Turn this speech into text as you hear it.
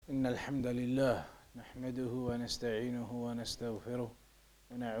إن الحمد لله نحمده ونستعينه ونستغفره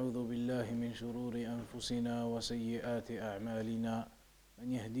ونعوذ بالله من شرور أنفسنا وسيئات أعمالنا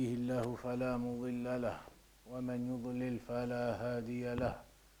من يهديه الله فلا مضل له ومن يضلل فلا هادي له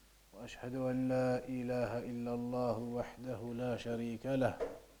وأشهد أن لا إله إلا الله وحده لا شريك له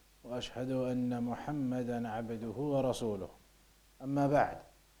وأشهد أن محمدا عبده ورسوله أما بعد.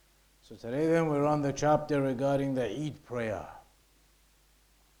 So today then we're on the chapter regarding the Eid prayer.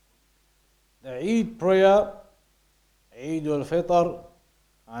 The Eid prayer, Eid al-Fitr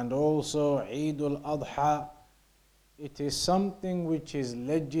and also Eid al-Adha, it is something which is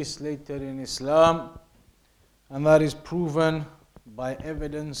legislated in Islam, and that is proven by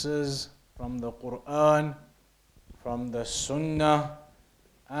evidences from the Quran, from the Sunnah,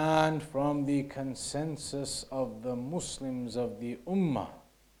 and from the consensus of the Muslims of the Ummah.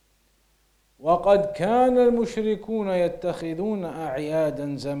 وقد كان المشركون يتخذون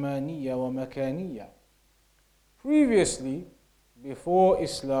أعيادا زمانية ومكانية. Previously, before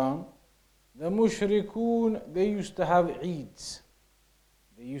Islam, the mushrikun, they used to have Eids.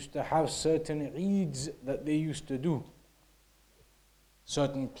 They used to have certain Eids that they used to do.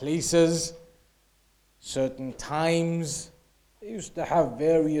 Certain places, certain times, they used to have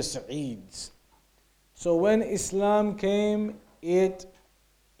various Eids. So when Islam came, it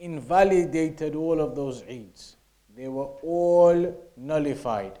invalidated all of those Eids. They were all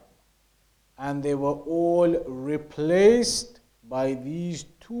nullified. And they were all replaced by these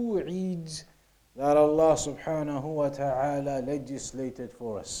two Eids that Allah subhanahu wa ta'ala legislated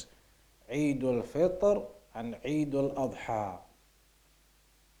for us. Eid al-Fitr and Eid al-Adha.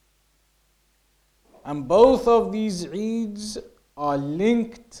 And both of these Eids are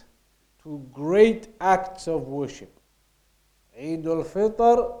linked to great acts of worship. Eid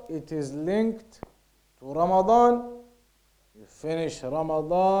al-Fitr, it is linked to Ramadan. You finish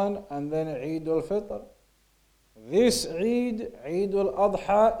Ramadan and then Eid al-Fitr. This Eid, Eid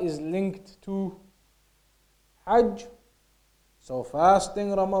al-Adha, is linked to Hajj. So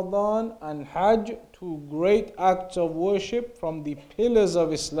fasting Ramadan and Hajj, two great acts of worship from the pillars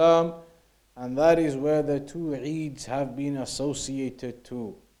of Islam, and that is where the two Eids have been associated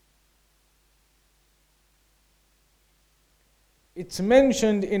to. It's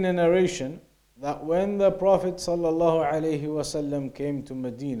mentioned in a narration that when the Prophet ﷺ came to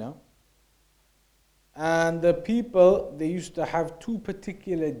Medina, and the people, they used to have two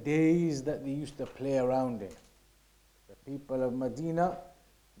particular days that they used to play around in. The people of Medina,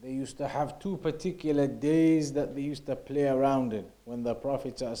 they used to have two particular days that they used to play around in. When the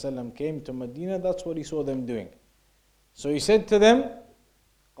Prophet ﷺ came to Medina, that's what he saw them doing. So he said to them,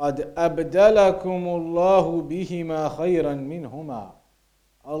 قَدْ أَبْدَلَكُمُ اللَّهُ بِهِمَا خَيْرًا مِنْهُمَا.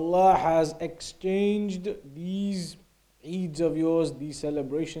 Allah has exchanged these Eids of yours, these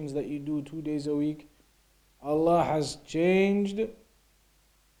celebrations that you do 2 days a week. Allah has changed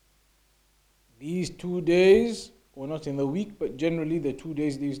these 2 days, or not in the week, but generally the 2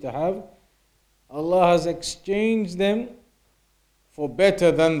 days they used to have. Allah has exchanged them for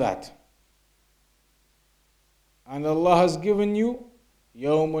better than that. And Allah has given you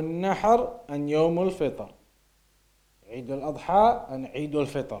يوم النحر and يوم الفطر. عيد الأضحى and عيد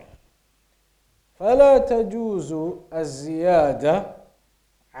الفطر. فلا تجوز الزيادة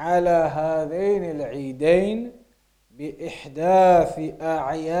على هذين العيدين بإحداث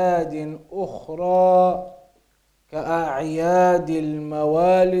أعياد أخرى كأعياد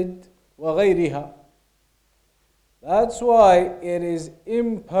الموالد وغيرها. That's why it is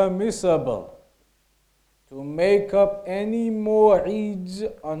impermissible to make up any more Eids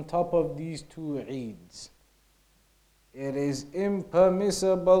on top of these two Eids. It is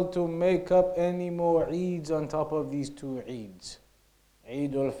impermissible to make up any more Eids on top of these two Eids.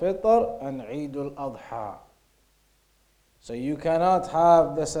 Eid al-Fitr and Eid al-Adha. So you cannot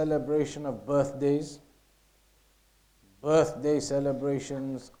have the celebration of birthdays. Birthday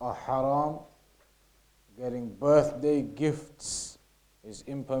celebrations are haram. Getting birthday gifts is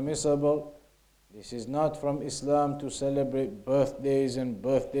impermissible. This is not from Islam to celebrate birthdays and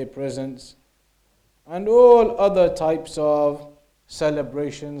birthday presents and all other types of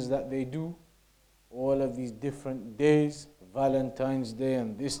celebrations that they do. All of these different days, Valentine's Day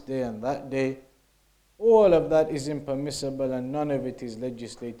and this day and that day, all of that is impermissible and none of it is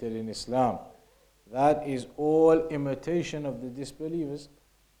legislated in Islam. That is all imitation of the disbelievers.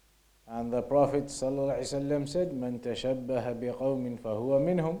 And the Prophet ﷺ said, مَنْ تَشَبَّهَ بِقَوْمٍ فَهُوَ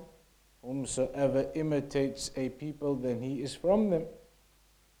مِنْهُمْ. Whomsoever imitates a people, then he is from them.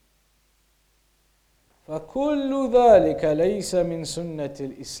 فَكُلُّ ذَلِكَ لَيْسَ مِنْ سُنَّةِ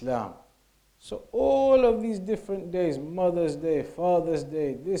الْإِسْلَامِ. So all of these different days, Mother's Day, Father's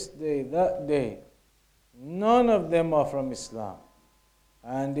Day, this day, that day, none of them are from Islam.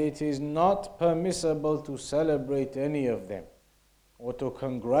 And it is not permissible to celebrate any of them or to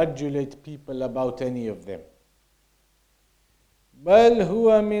congratulate people about any of them. بل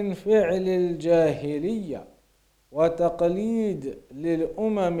هو من فعل الجاهلية وتقليد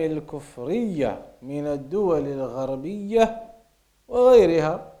للأمم الكفرية من الدول الغربية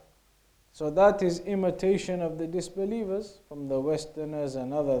وغيرها. So that is imitation of the disbelievers from the Westerners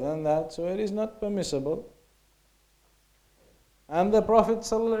and other than that. So it is not permissible. And the Prophet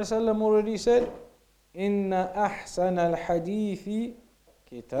ﷺ already said, إِنَّ أَحْسَنَ الْحَدِيثِ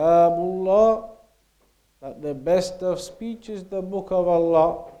كِتَابُ اللَّهِ, that the best of speech is the book of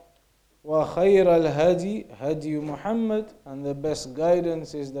Allah. وَخَيْرَ الْهَدِي هَدِي Muhammad, and the best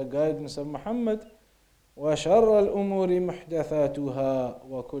guidance is the guidance of Muhammad. وَشَرَّ الْأُمُورِ مُحْدَثَاتُهَا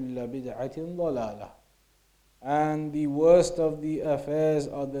وَكُلَّ بِدْعَةٍ ضَلَالَةٍ, and the worst of the affairs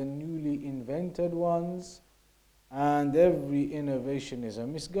are the newly invented ones, and every innovation is a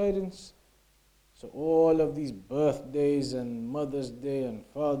misguidance. So all of these birthdays and Mother's Day and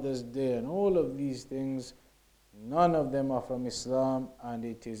Father's Day and all of these things, none of them are from Islam, and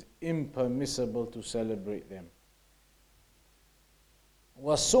it is impermissible to celebrate them.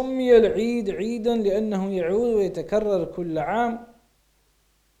 وسمي العيد عيدا لأنه يعود ويتكرر كل عام.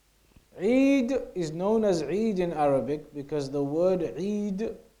 Eid is known as Eid in Arabic because the word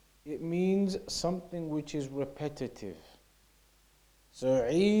Eid, it means something which is repetitive. So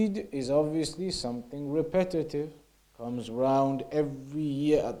Eid is obviously something repetitive, comes round every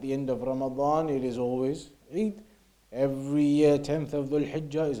year at the end of Ramadan, it is always Eid. Every year 10th of Dhul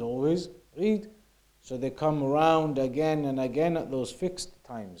Hijjah is always Eid. So they come round again and again at those fixed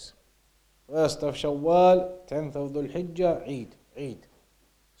times. 1st of Shawwal, 10th of Dhul Hijjah, Eid, Eid.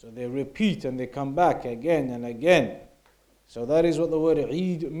 So they repeat and they come back again and again. So that is what the word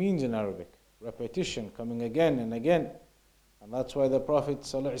Eid means in Arabic. Repetition, coming again and again. And that's why the Prophet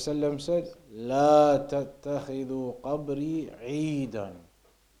ﷺ said, لا تتخذوا قبري عيدا.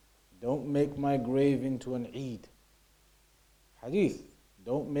 Don't make my grave into an Eid. Hadith.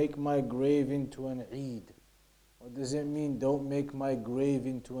 Don't make my grave into an Eid. What does it mean, don't make my grave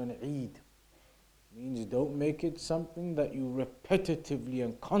into an Eid? It means don't make it something that you repetitively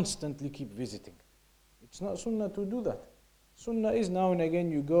and constantly keep visiting. It's not sunnah to do that. Sunnah is now and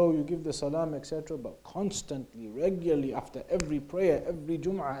again you go, you give the salam, etc. But constantly, regularly, after every prayer, every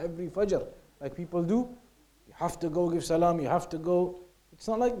Jum'ah, every Fajr, like people do, you have to go give salam, you have to go. It's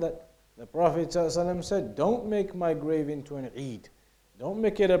not like that. The Prophet ﷺ said, don't make my grave into an Eid. Don't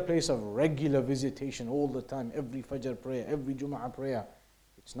make it a place of regular visitation all the time, every Fajr prayer, every Jum'ah prayer.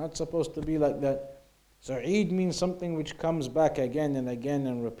 It's not supposed to be like that. So Eid means something which comes back again and again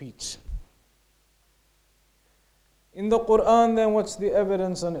and repeats. In the Quran then, what's the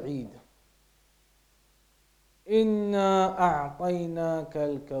evidence on Eid? إِنَّا أَعْطَيْنَاكَ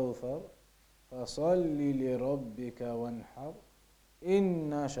الْكَوْثَرَ فَصَلِّ لِرَبِّكَ وَانْحَرْ إِنَّ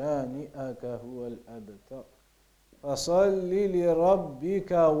شَانِئَكَ هُوَ الْأَبْتَرُ فَصَلِّ لِرَبِّكَ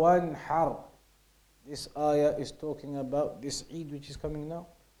وَانْحَرْ. This ayah is talking about this Eid which is coming now.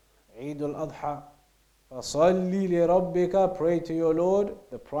 Eid al-Adha. فَصَلِّ لِرَبِّكَ, pray to your Lord.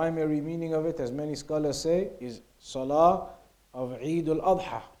 The primary meaning of it, as many scholars say, is Salah of Eid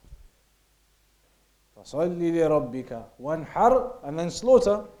al-Adha. فَصَلِّ لِرَبِّكَ وَانْحَرْ, and then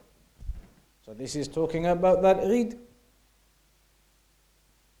slaughter. So this is talking about that Eid.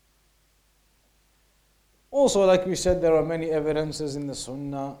 Also, like we said, there are many evidences in the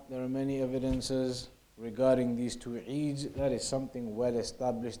Sunnah. There are many evidences regarding these two Eids. That is something well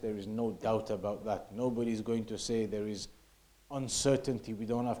established. There is no doubt about that. Nobody is going to say there is uncertainty. We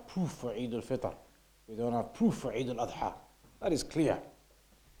don't have proof for Eid al-Fitr. We don't have proof for Eid al-Adha. That is clear.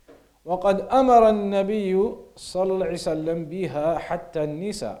 وقد أمر النبي صلى الله عليه وسلم بها حتى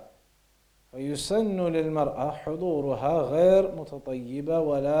النساء فيسن للمرأة حضورها غير متطيبة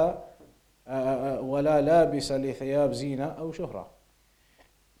ولا لابس لثياب زينة أو شهرة.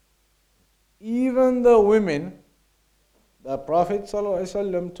 Even the women, the Prophet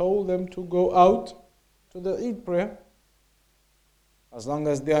ﷺ told them to go out to the Eid prayer. As long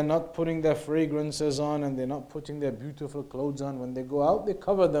as they are not putting their fragrances on and they're not putting their beautiful clothes on, when they go out, they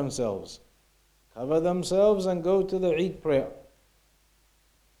cover themselves. Cover themselves and go to the Eid prayer.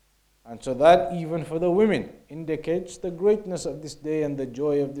 And so that, even for the women, indicates the greatness of this day and the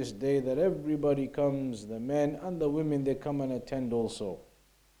joy of this day, that everybody comes, the men and the women, they come and attend also.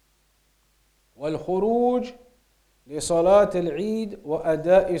 والخروج لصلاة العيد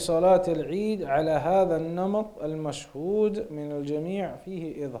وأداء صلاة العيد على هذا النمط المشهود من الجميع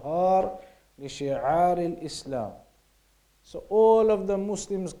فيه إظهار لشعار الإسلام. So all of the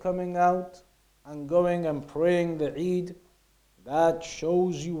Muslims coming out and going and praying the Eid, that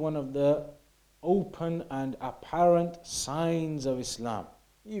shows you one of the open and apparent signs of Islam.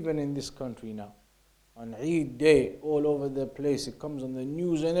 Even in this country now, on Eid day, all over the place, it comes on the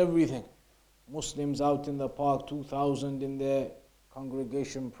news and everything. Muslims out in the park, 2,000 in their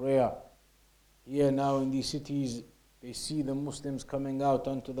congregation prayer. Here now in these cities, they see the Muslims coming out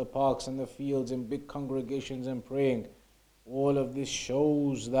onto the parks and the fields in big congregations and praying. All of this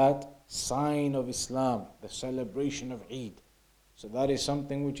shows that sign of Islam, the celebration of Eid. So that is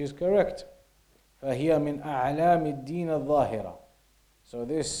something which is correct. فَهِيَ مِنْ أَعْلَامِ الدِّينِ الظَّاهِرَةِ. So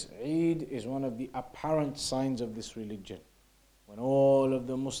this Eid is one of the apparent signs of this religion. When all of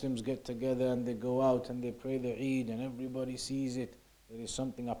the Muslims get together and they go out and they pray the Eid and everybody sees it, there is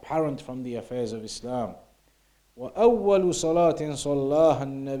something apparent from the affairs of Islam. وأول صلاة صلاها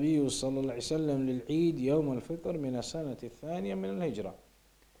النبي صلى الله عليه وسلم للعيد يوم الفطر من السنة الثانية من الهجرة.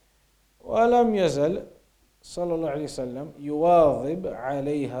 ولم يزل صلى الله عليه وسلم يواظب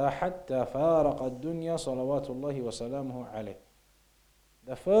عليها حتى فارق الدنيا صلوات الله وسلامه عليه.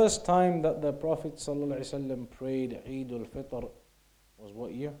 The first time that the Prophet صلى الله عليه وسلم prayed Eid al-Fitr was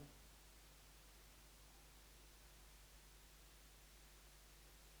what year?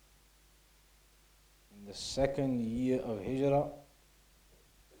 The second year of Hijrah.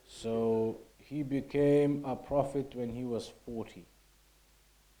 So he became a prophet when he was 40.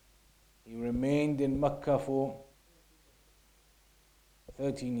 He remained in Mecca for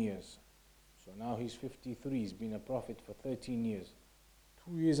 13 years. So now he's 53. He's been a prophet for 13 years.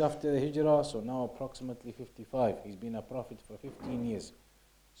 2 years after the Hijrah, so now approximately 55. He's been a prophet for 15 years.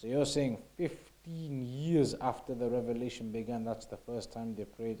 So you're saying 15 years after the revelation began, that's the first time they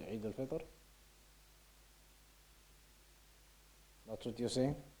prayed Eid al-Fitr? That's what you're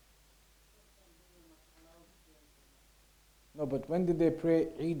saying? No, but when did they pray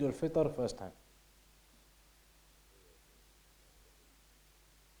Eid al-Fitr first time?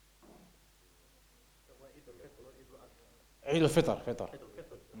 Eid al-Fitr, Fitr.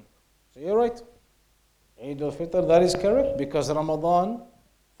 So you're right. Eid al-Fitr, that is correct, because Ramadan,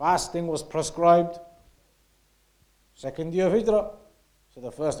 fasting was prescribed second year of Hijrah. So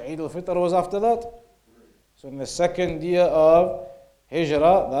the first Eid al-Fitr was after that. So in the second year of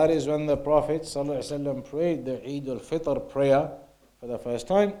Hijrah, that is when the Prophet ﷺ prayed the Eid al-Fitr prayer for the first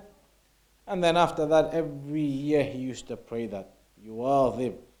time. And then after that, every year he used to pray that.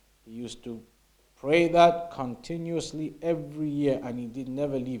 Yuwadhib. He used to pray that continuously every year, and he did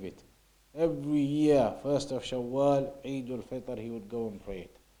never leave it. Every year, first of Shawwal, Eid al-Fitr, he would go and pray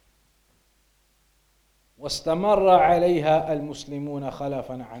it. وَاسْتَمَرَّ عَلَيْهَا الْمُسْلِمُونَ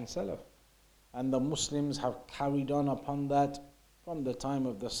خَلَفًا عَنْ سَلَفٍ. And the Muslims have carried on upon that from the time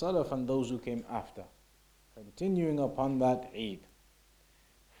of the Salaf and those who came after, continuing upon that Eid.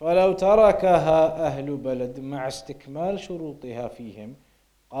 فَلَوْ تَرَكَهَا أَهْلُ بَلَدٍ مَعَ اسْتِكْمَالِ شُرُوطِهَا فِيهِمْ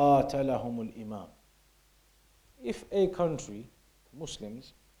قَاتَلَهُمُ الْإِمَامِ. If a country,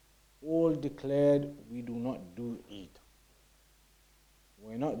 Muslims, all declared, we do not do Eid,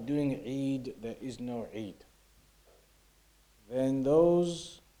 we're not doing Eid, there is no Eid, then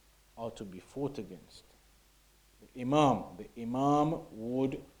those are to be fought against. The Imam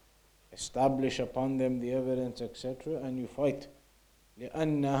would establish upon them the evidence, etc., and you fight.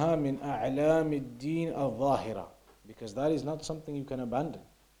 لأنها من أعلام الدين الظاهرة, because that is not something you can abandon.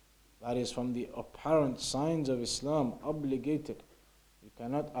 That is from the apparent signs of Islam, obligated. You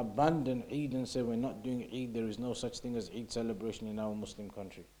cannot abandon Eid and say we're not doing Eid, there is no such thing as Eid celebration in our Muslim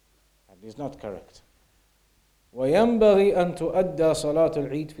country. That is not correct. وينبغي أن تؤدى صلاة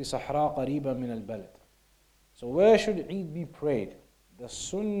العيد في صحراء قريبة من البلد. So where should Eid be prayed? The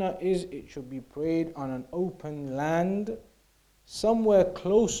sunnah is it should be prayed on an open land, somewhere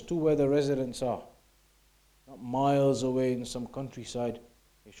close to where the residents are. Not miles away in some countryside.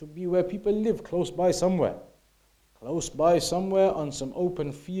 It should be where people live, close by somewhere. Close by somewhere on some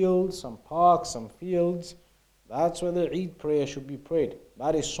open fields, some parks, some fields. That's where the Eid prayer should be prayed.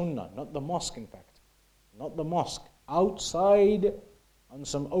 That is sunnah, not the mosque in fact. Not the mosque. Outside on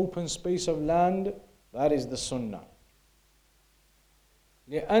some open space of land, that is the sunnah.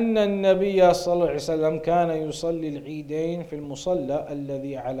 لأن النبي صلى الله عليه وسلم كان يصلي العيدين في المصلى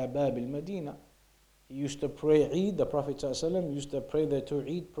الذي على باب المدينة. He used to pray Eid, the Prophet صلى الله عليه وسلم used to pray the two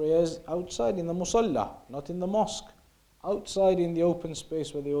Eid prayers outside in the musalla, not in the mosque. Outside in the open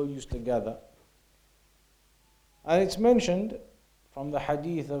space where they all used to gather. And it's mentioned from the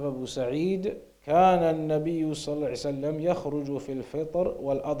hadith of Abu Sa'id, كان النبي صلى الله عليه وسلم يخرج في الفطر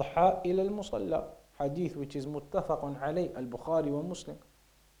والأضحى إلى المصلى. Hadith which is muttafaqun alayh, al-Bukhari wa Muslim.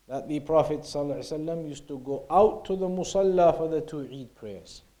 that the Prophet ﷺ used to go out to the musalla for the two Eid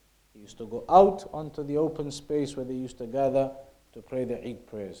prayers. He used to go out onto the open space where they used to gather to pray the Eid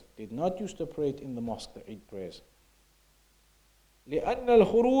prayers. Did not used to pray it in the mosque, the Eid prayers. لأن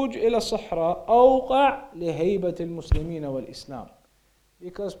الخروج إلى الصحراء أوقع لهيبة المسلمين والإسلام.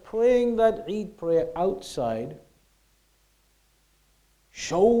 Because praying that Eid prayer outside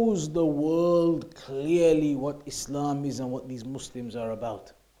shows the world clearly what Islam is and what these Muslims are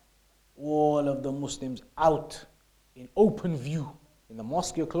about. All of the Muslims out in open view. In the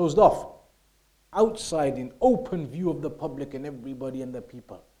mosque you're closed off. Outside in open view of the public and everybody and the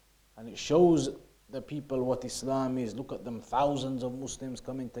people. And it shows the people what Islam is. Look at them, thousands of Muslims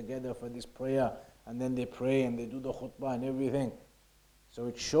coming together for this prayer, and then they pray and they do the khutbah and everything. So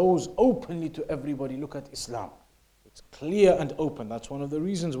it shows openly to everybody, look at Islam. It's clear and open. That's one of the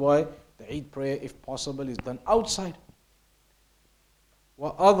reasons why the Eid prayer, if possible, is done outside.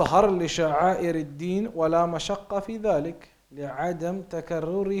 وأظهر لشعائر الدين ولا مشقة في ذلك لعدم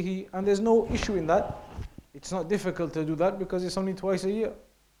تكرره. And there's no issue in that. It's not difficult to do that because it's only twice a year.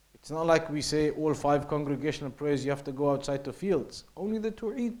 It's not like we say all 5 congregational prayers, you have to go outside to fields. Only the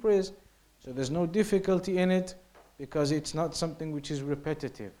 2 Eid prayers. So there's no difficulty in it because it's not something which is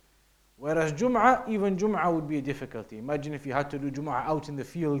repetitive. Whereas Jum'ah, even Jum'ah would be a difficulty. Imagine if you had to do Jum'ah out in the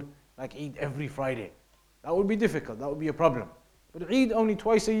field like Eid every Friday. That would be difficult, that would be a problem. But Eid only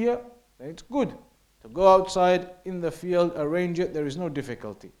twice a year, then it's good. To go outside in the field, arrange it, there is no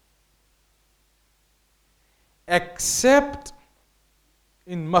difficulty. Except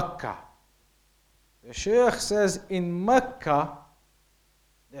in Mecca. The Shaykh says in Mecca,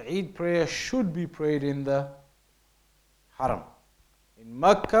 the Eid prayer should be prayed in the Haram. In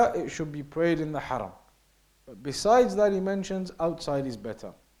Mecca, it should be prayed in the Haram. But besides that, he mentions outside is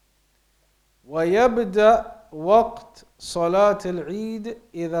better. ويبدأ وقت صلاة العيد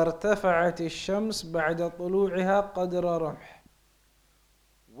إذا ارتفعت الشمس بعد طلوعها قدر رمح.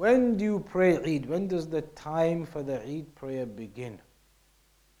 When do you pray Eid? When does the time for the Eid prayer begin?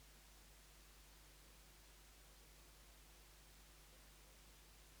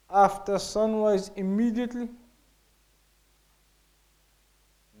 After sunrise immediately?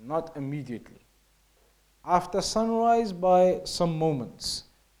 Not immediately. After sunrise by some moments.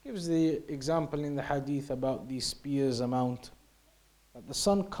 Gives the example in the hadith about the spears amount. That the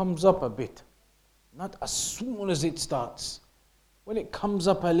sun comes up a bit. Not as soon as it starts. When it comes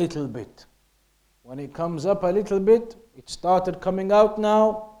up a little bit. When it comes up a little bit, it started coming out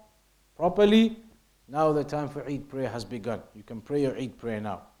now properly. Now the time for Eid prayer has begun. You can pray your Eid prayer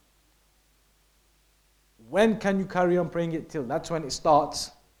now. When can you carry on praying it till? That's when it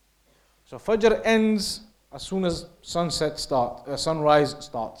starts. So Fajr ends as soon as sunrise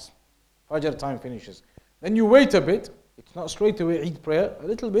starts. Fajr time finishes. Then you wait a bit. It's not straight away Eid prayer. A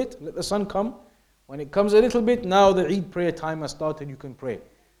little bit. Let the sun come. When it comes a little bit, now the Eid prayer time has started. You can pray.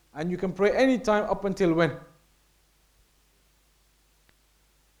 And you can pray any time up until when?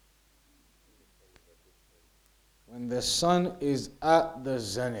 When the sun is at the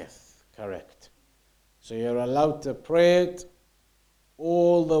zenith. Correct. So you're allowed to pray it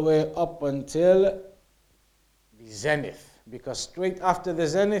all the way up until the zenith. Because straight after the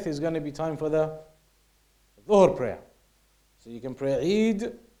zenith is going to be time for the Dhuhr prayer. So you can pray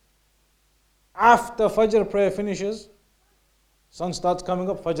Eid after Fajr prayer finishes. Sun starts coming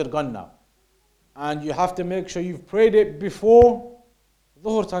up, Fajr gone now. And you have to make sure you've prayed it before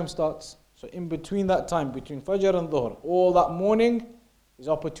Dhuhr time starts. So in between that time, between Fajr and Dhuhr, all that morning is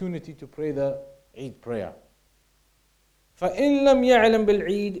opportunity to pray the Eid prayer. فَإِن لَمْ يَعْلَمْ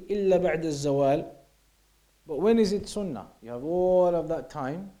بِالْعِيدِ إِلَّا بَعْدَ الزَّوَالِ. But when is it sunnah? You have all of that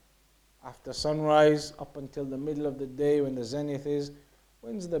time, after sunrise up until the middle of the day when the zenith is.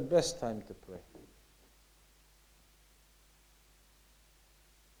 When's the best time to pray?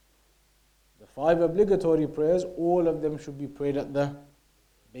 The 5 obligatory prayers, all of them should be prayed at the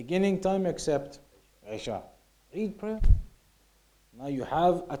beginning time except Isha. Eid prayer. Now you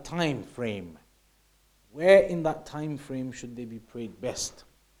have a time frame. Where in that time frame should they be prayed best?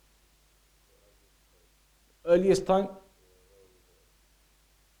 Earliest time?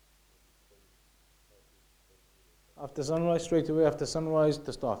 After sunrise, straight away after sunrise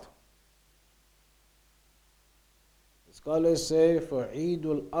to start. The scholars say for Eid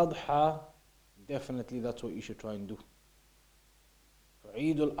al-Adha, definitely that's what you should try and do. For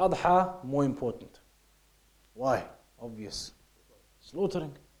Eid al-Adha, more important. Why? Obvious.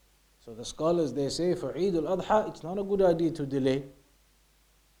 Slaughtering. So the scholars, they say for Eid al-Adha, it's not a good idea to delay.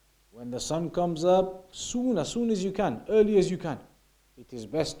 When the sun comes up, as soon as you can, early as you can, it is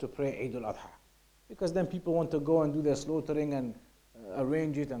best to pray Eid al-Adha. Because then people want to go and do their slaughtering and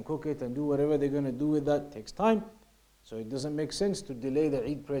arrange it and cook it and do whatever they're going to do with that. It takes time. So it doesn't make sense to delay the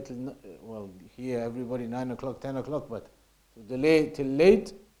Eid prayer till, well, here everybody 9 o'clock, 10 o'clock, but to delay it till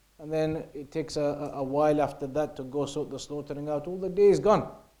late, and then it takes a while after that to go sort the slaughtering out. All the day is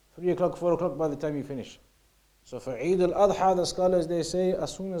gone. 3 o'clock, 4 o'clock by the time you finish. So for Eid al-Adha, the scholars, they say,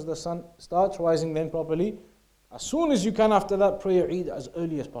 as soon as the sun starts rising then properly, as soon as you can after that, pray your Eid as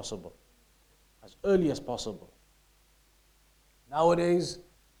early as possible. As early as possible. Nowadays,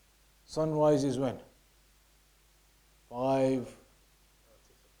 sunrise is when?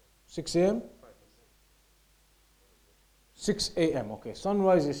 6 a.m.? 6 a.m. Okay,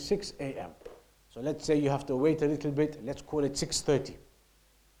 sunrise is 6 a.m. So let's say you have to wait a little bit. Let's call it 6:30.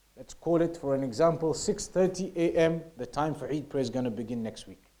 Let's call it, for an example, 6:30 a.m. The time for Eid prayer is going to begin next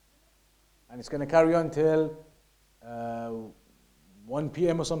week. And it's going to carry on till 1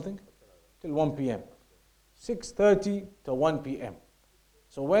 p.m. or something? Till 1 p.m. 6:30 to 1 p.m.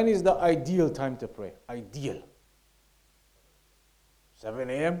 So when is the ideal time to pray? Ideal. 7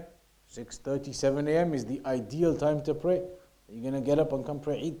 a.m., 6:30, 7 a.m. is the ideal time to pray. You're going to get up and come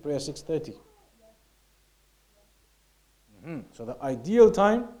pray Eid prayer 6:30. So the ideal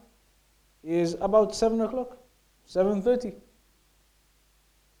time is about 7 o'clock, 7:30.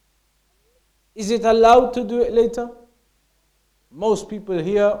 Is it allowed to do it later? Most people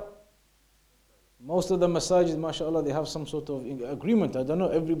here, most of the masajid, mashallah, they have some sort of agreement. I don't know,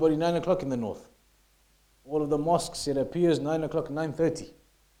 everybody 9 o'clock in the north. All of the mosques, it appears 9 o'clock, 9:30.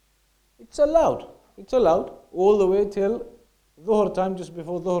 It's allowed. It's allowed. All the way till Dhuhr time, just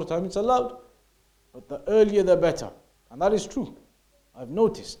before Dhuhr time, it's allowed. But the earlier the better. And that is true. I've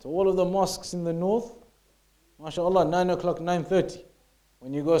noticed all of the mosques in the north, mashallah, 9 o'clock, 9:30.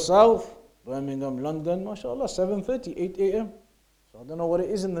 When you go south, Birmingham, London, mashallah, 7:30, 8 a.m. So I don't know what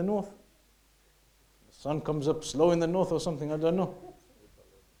it is in the north. The sun comes up slow in the north or something, I don't know.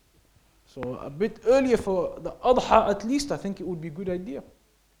 So a bit earlier for the Adha at least, I think it would be a good idea.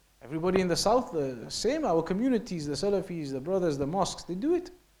 Everybody in the south, the same, our communities, the Salafis, the brothers, the mosques, they do it.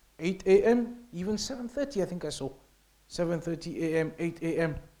 8 a.m., even 7:30 I think I saw. 7:30 a.m., 8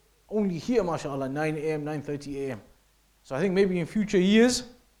 a.m. Only here, mashallah, 9 a.m., 9:30 a.m. So I think maybe in future years,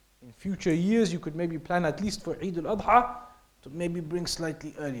 you could maybe plan at least for Eid al-Adha to maybe bring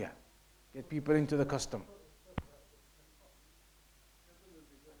slightly earlier. Get people into the custom.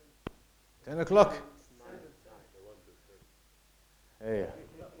 10 o'clock. Yeah.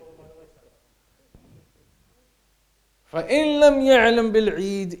 فإن لم يعلم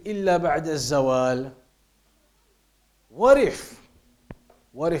بالعيد إلا بعد الزوال. What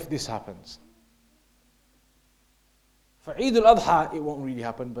if this happens? For Eid al-Adha, it won't really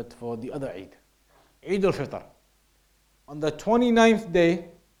happen, but for the other Eid, Eid al-Fitr, on the 29th day,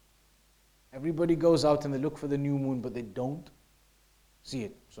 everybody goes out and they look for the new moon, but they don't see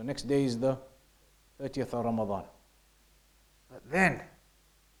it. So next day is the 30th of Ramadan. But then,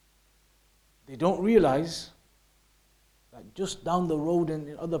 they don't realize that just down the road and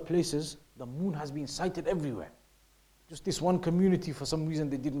in other places, the moon has been sighted everywhere. Just this one community, for some reason,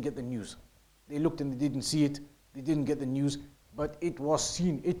 they didn't get the news. They looked and they didn't see it. They didn't get the news, but it was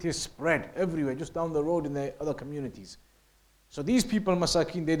seen. It is spread everywhere, just down the road in the other communities. So these people,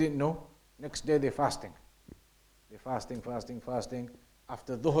 masakin, they didn't know. Next day they're fasting. They're fasting.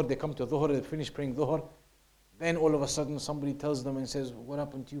 After Dhuhr, they come to Dhuhr, they finish praying Dhuhr. Then all of a sudden somebody tells them and says, what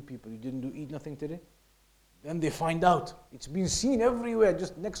happened to you people? You didn't eat nothing today? Then they find out. It's been seen everywhere.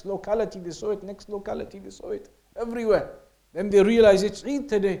 Just next locality they saw it, next locality they saw it. Everywhere. Then they realize it's Eid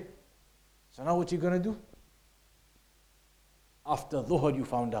today. So now what are you going to do? After Dhuhr you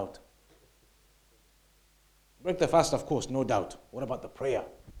found out. Break the fast, of course, no doubt. What about the prayer?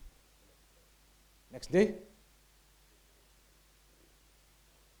 Next day?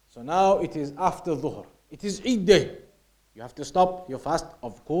 So now it is after Dhuhr. It is Eid day. You have to stop your fast,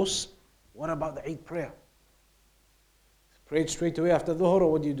 of course. What about the Eid prayer? Pray it straight away after Dhuhr,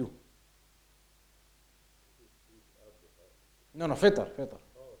 or what do you do? No, Fitr.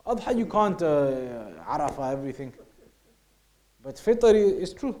 Adha you can't, Arafah, everything. But Fitr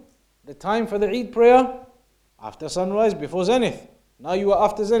is true. The time for the Eid prayer, after sunrise, before Zenith. Now you are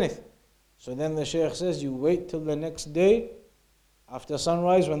after Zenith. So then the Shaykh says, you wait till the next day, after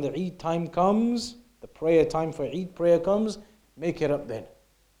sunrise, when the Eid time comes, the prayer time for Eid prayer comes, make it up then.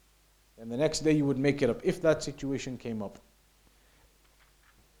 And the next day you would make it up, if that situation came up.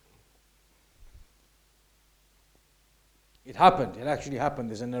 It happened, it actually happened,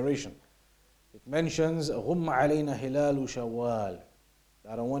 there's a narration. It mentions, غُمَّ عَلَيْنَا هِلَالُ شَوَّالٍ,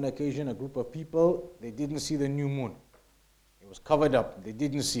 that on one occasion a group of people, they didn't see the new moon. It was covered up, they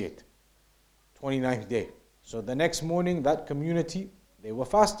didn't see it. 29th day. So the next morning, that community, they were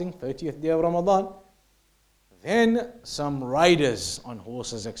fasting, 30th day of Ramadan. Then some riders on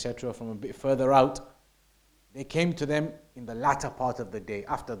horses, etc., from a bit further out, they came to them in the latter part of the day,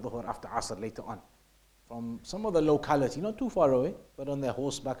 after Dhuhr, after Asr, later on. From some other locality, not too far away, but on their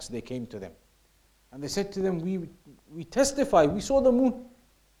horsebacks, they came to them. And they said to them, we testify, we saw the moon.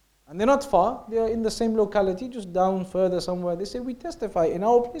 And they're not far, they are in the same locality, just down further somewhere. They say, we testify, in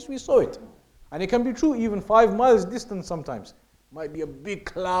our place we saw it. And it can be true, even 5 miles distance sometimes. Might be a big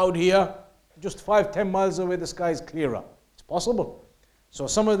cloud here, just 5-10 miles away, the sky is clearer. It's possible. So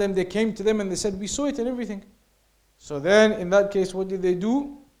some of them, they came to them and they said, we saw it and everything. So then, in that case, what did they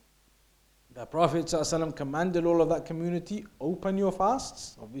do? The Prophet ﷺ commanded all of that community, open your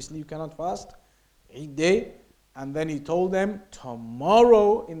fasts. Obviously, you cannot fast. Eid day. And then he told them,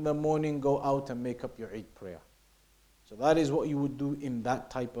 tomorrow in the morning, go out and make up your Eid prayer. So that is what you would do in that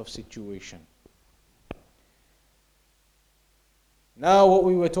type of situation. Now, what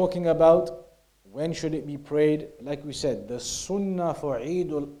we were talking about, when should it be prayed? Like we said, the sunnah for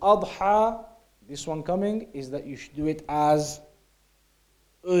Eid al-Adha, this one coming, is that you should do it as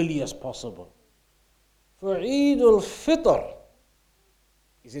early as possible. For Eid al-Fitr,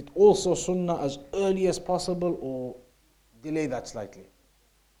 is it also sunnah as early as possible or delay that slightly?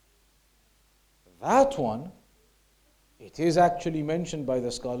 That one, it is actually mentioned by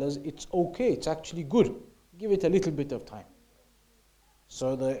the scholars, it's okay, it's actually good. Give it a little bit of time.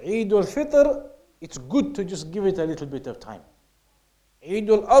 So the Eid al-Fitr, it's good to just give it a little bit of time. Eid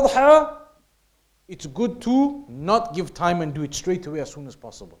al-Adha, it's good to not give time and do it straight away as soon as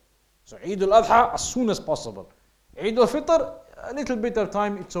possible. So Eid al-Adha, as soon as possible. Eid al-Fitr, a little bit of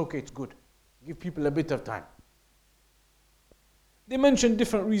time, it's okay, it's good. Give people a bit of time. They mentioned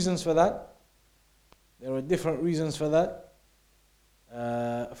different reasons for that. There are different reasons for that.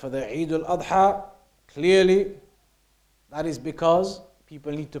 For the Eid al-Adha, clearly, that is because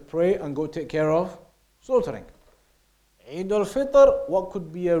people need to pray and go take care of slaughtering. Eid al-Fitr, what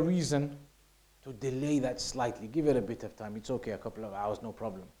could be a reason to delay that slightly? Give it a bit of time. It's okay, a couple of hours, no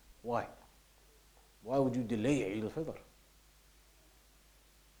problem. Why? Why would you delay Eid al-Fitr?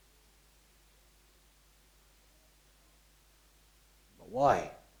 But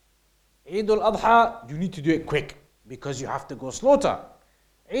why? Eid al-Adha, you need to do it quick because you have to go slaughter.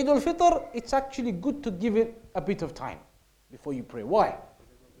 Eid al-Fitr, it's actually good to give it a bit of time before you pray. Why?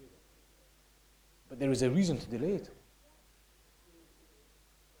 But there is a reason to delay it.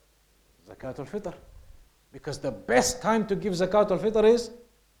 Zakat al-Fitr. Because the best time to give Zakat al-Fitr is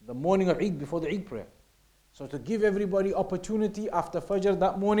the morning of Eid, before the Eid prayer. So to give everybody opportunity after Fajr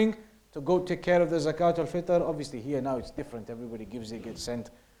that morning to go take care of the Zakat al-Fitr. Obviously here now it's different, everybody gives it, gets sent.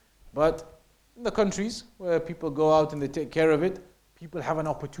 But in the countries where people go out and they take care of it, people have an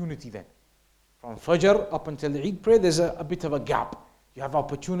opportunity then. From Fajr up until the Eid prayer, there's a bit of a gap. You have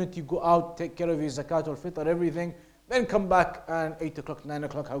opportunity, go out, take care of your Zakat al-Fitr, everything. Then come back and 8 o'clock, 9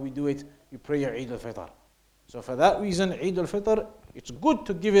 o'clock, how we do it, you pray your Eid al-Fitr. So for that reason, Eid al-Fitr, it's good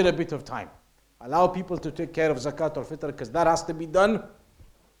to give it a bit of time. Allow people to take care of Zakat al-Fitr because that has to be done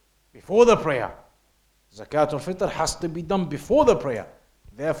before the prayer. Zakat al-Fitr has to be done before the prayer.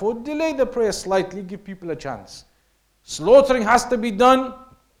 Therefore, delay the prayer slightly, give people a chance. Slaughtering has to be done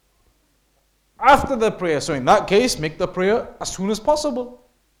after the prayer. So in that case, make the prayer as soon as possible.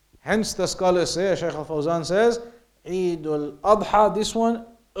 Hence the scholars say, Shaykh al-Fawzan says, Eid al-Adha, this one,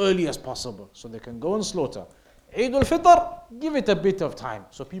 early as possible. So they can go and slaughter. Eid al-Fitr, give it a bit of time.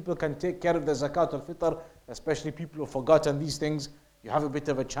 So people can take care of the Zakat al-Fitr, especially people who have forgotten these things. You have a bit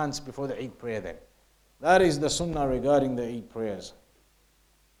of a chance before the Eid prayer then. That is the sunnah regarding the Eid prayers.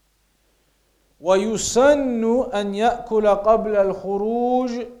 وَيُسَنُّ أَنْ يَأْكُلَ قَبْلَ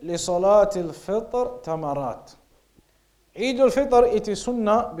الْخُرُوجِ لِصَلَاةِ الْفِطْرِ تَمَرَاتٍ. Eid al-Fitr, it is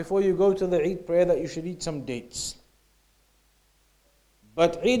sunnah before you go to the Eid prayer that you should eat some dates.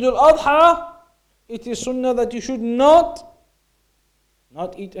 But Eid al-Adha, it is sunnah that you should not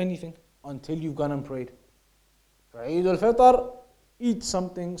eat anything until you've gone and prayed. For Eid al-Fitr, eat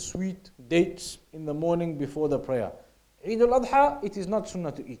something sweet, dates in the morning before the prayer. Eid al-Adha, it is not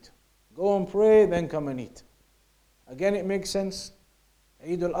sunnah to eat. Go and pray, then come and eat. Again, it makes sense.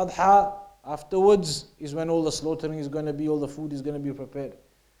 Eid al-Adha, afterwards is when all the slaughtering is going to be, all the food is going to be prepared.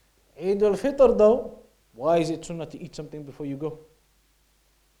 Eid al-Fitr though, why is it sunnah to eat something before you go?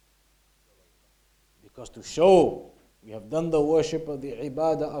 Because to show we have done the worship of the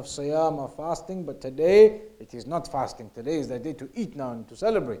ibadah of siyam, of fasting, but today it is not fasting. Today is the day to eat now and to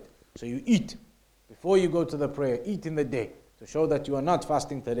celebrate. So you eat before you go to the prayer. Eat in the day to show that you are not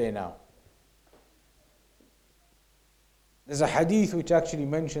fasting today now. There's a hadith which actually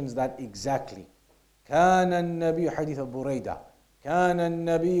mentions that exactly. كان النبي حديث بريدة كان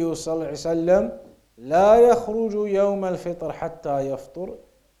النبي صلى الله عليه وسلم لا يخرج يوم الفطر حتى يفطر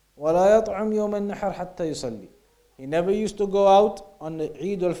ولا يطعم يوم النحر حتى يصلي. He never used to go out on the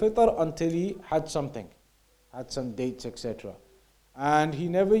Eid al-Fitr until he had something, had some dates, etc. And he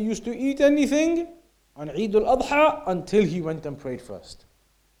never used to eat anything on Eid al-Adha until he went and prayed first.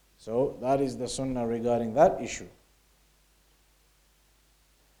 So that is the sunnah regarding that issue.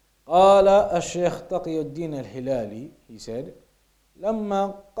 قال الشيخ تقي الدين الهلالي, he said,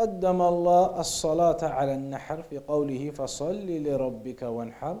 لما قدم الله الصلاة على النحر في قوله فصل لربك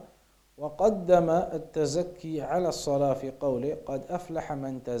وانحر وقدم التزكي على الصلاة في قوله قد أفلح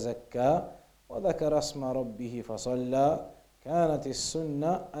من تزكى وذكر اسم ربه فصلى كانت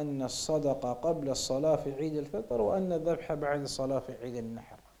السنة أن الصدقة قبل الصلاة في عيد الفطر وأن الذبح بعد الصلاة في عيد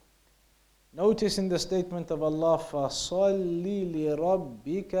النحر. Notice in the statement of Allah فصل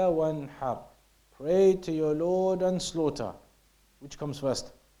لربك وانحر, pray to your Lord and slaughter. Which comes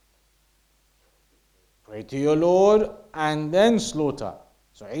first? Pray to your Lord and then slaughter.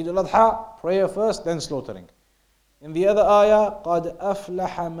 So Eid al-Adha, prayer first, then slaughtering. In the other ayah, قَدْ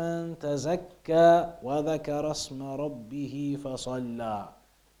أَفْلَحَ مَنْ تَزَكَّى وَذَكَرَ اسْمَ رَبِّهِ فَصَلَّى.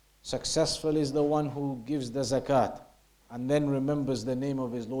 Successful is the one who gives the zakat and then remembers the name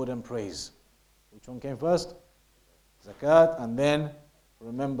of his Lord and prays. Which one came first? Zakat, and then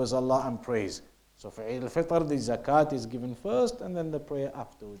remembers Allah and prays. So for Eid al-Fitr, the zakat is given first and then the prayer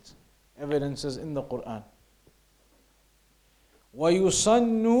afterwards. Evidences in the Quran.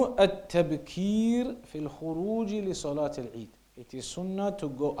 وَيُسَنُّ التَّبْكِيرِ فِي الْخُرُوجِ لِصَلَاةِ الْعِيدِ. It is sunnah to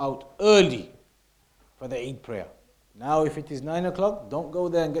go out early for the Eid prayer. Now if it is 9 o'clock, don't go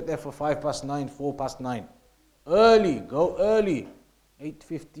there and get there for 5 past 9, 4 past 9. Early, go early.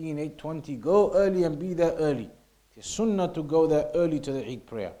 8:15, 8:20, go early and be there early. It is sunnah to go there early to the Eid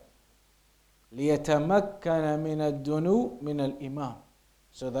prayer. لِيَتَمَكَّنَ مِنَ الدُّنُو مِنَ الْإِمَامِ.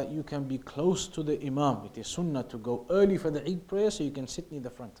 So that you can be close to the Imam. It is sunnah to go early for the Eid prayer so you can sit near the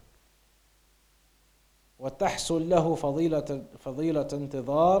front. وَتَحْصُلْ لَهُ فَضِيلَةَ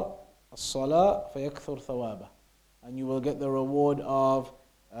انْتِظَارِ الصَّلَاةِ فَيَكْثُرْ ثَوَابَهُ. And you will get the reward of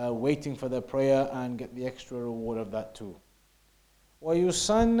waiting for the prayer and get the extra reward of that too.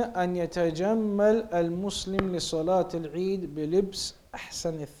 وَيُسَنَّ أَنْ يَتَجَمَّلْ الْمُسْلِمْ لِصَلَاةِ الْعِيدِ بِلِبْسِ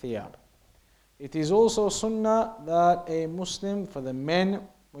أَحْسَنِ الثِّيَابِ. It is also sunnah that a Muslim, for the men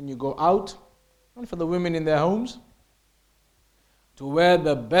when you go out, and for the women in their homes, to wear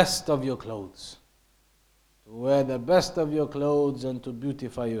the best of your clothes. To wear the best of your clothes and to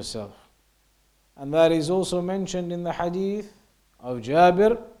beautify yourself. And that is also mentioned in the hadith of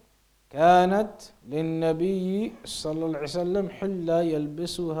Jabir, كانت للنبي صلى الله عليه وسلم حلة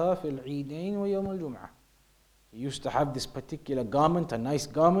يلبسها في العيدين ويوم الجمعة. He used to have this particular garment, a nice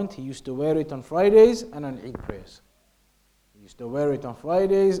garment. He used to wear it on Fridays and on Eid prayers. He used to wear it on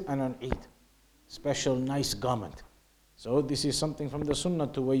Fridays and on Eid. Special nice garment. So this is something from the sunnah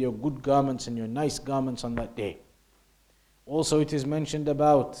to wear your good garments and your nice garments on that day. Also it is mentioned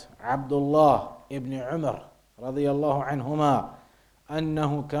about Abdullah ibn Umar radiyallahu anhuma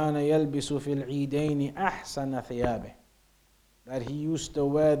أنه كان يلبس في العيدين أحسن ثيابه. That he used to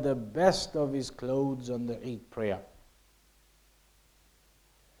wear the best of his clothes on the Eid prayer.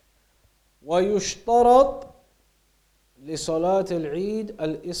 ويشترط لصلاة العيد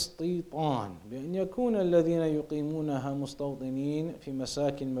الاستيطان بأن يكون الذين يقيمونها مستوطنين في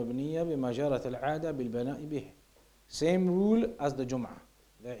مساكن مبنية بما جرت العادة بالبناء به. Same rule as the Jum'ah.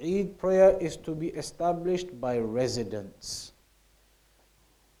 The Eid prayer is to be established by residents.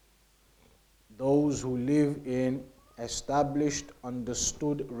 Those who live in established,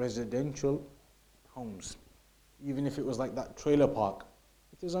 understood residential homes. Even if it was like that trailer park,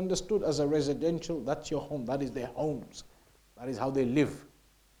 it is understood as a residential, that's your home, that is their homes. That is how they live.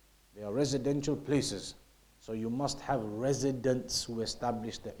 They are residential places. So you must have residents who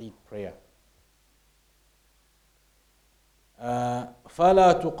establish the Eid prayer.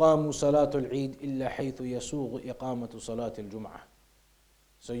 فلا تقام صلاة العيد إلا حيث يسوغ إقامة صلاة الجمعة.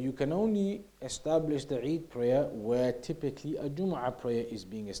 So you can only establish the Eid prayer where typically a Jum'ah prayer is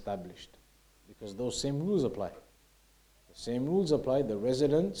being established. Because those same rules apply. The same rules apply. The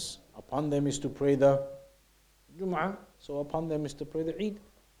residents, upon them is to pray the Jum'ah, so upon them is to pray the Eid.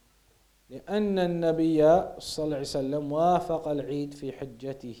 لأن النبي صلى الله عليه وسلم وافق العيد في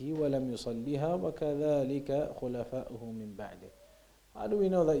حجته ولم يصليها وكذلك خلفاؤه من بعده. How do we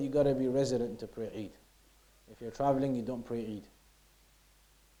know that you got to be resident to pray Eid? If you're traveling, you don't pray Eid.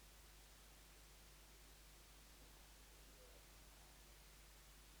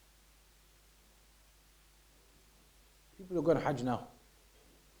 People who are going to Hajj now.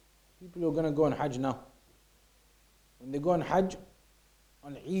 People who are going to go on Hajj now. When they go on Hajj,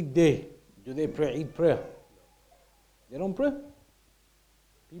 on Eid day, do they pray Eid prayer? They don't pray.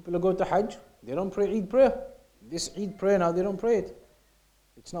 People who go to Hajj, they don't pray Eid prayer. This Eid prayer now, they don't pray it.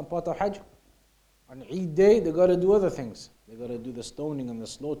 It's not part of Hajj. On Eid day, they got to do other things. They got to do the stoning and the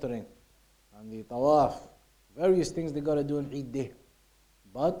slaughtering and the tawaf. Various things they got to do on Eid day.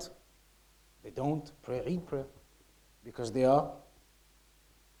 But they don't pray Eid prayer because they are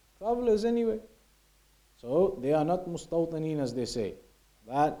travelers anyway. So they are not mustawtaneen, as they say.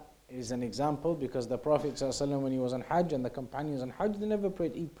 That is an example because the Prophet ﷺ, when he was on Hajj and the companions on Hajj, they never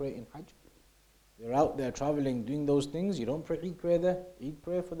prayed Eid prayer in Hajj. They're out there traveling, doing those things. You don't pray Eid prayer there. Eid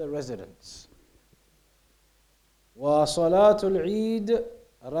prayer for the residents. وصلاة العيد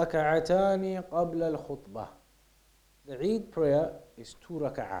ركعتان قبل الخطبة. The Eid prayer is 2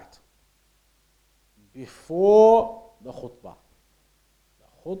 raka'at before the khutbah.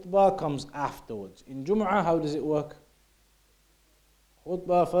 The khutbah comes afterwards. In Jum'ah, how does it work?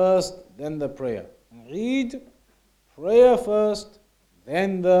 Khutbah first, then the prayer. Eid, prayer first,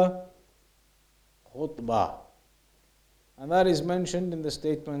 then the khutbah. And that is mentioned in the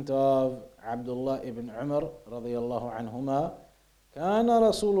statement of Abdullah ibn Umar radiyallahu anhuma. كان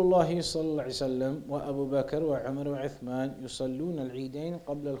رسول الله صلى الله عليه وسلم وأبو بكر وعمر وعثمان يصلون العيدين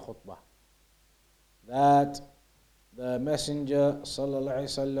قبل الخطبة. That the Messenger sallallahu alaihi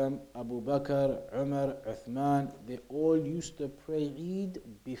wasallam, Abu Bakr, Umar, Uthman, they all used to pray Eid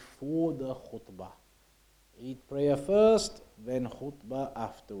before the khutbah. Eid prayer first, then khutbah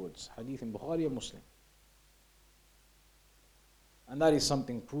afterwards. Hadith in Bukhari and Muslim. And that is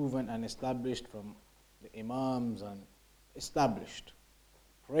something proven and established from the Imams and established.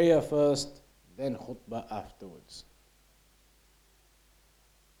 Prayer first, then khutbah afterwards.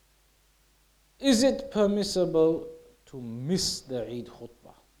 Is it permissible to miss the Eid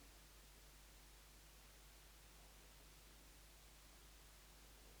khutbah?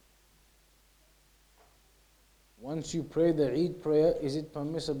 Once you pray the Eid prayer, is it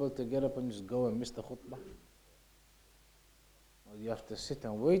permissible to get up and just go and miss the khutbah? Or you have to sit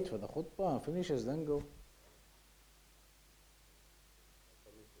and wait for the khutbah and finishes, then go?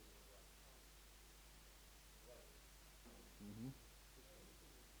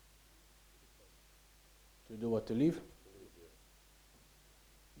 To do what? To leave?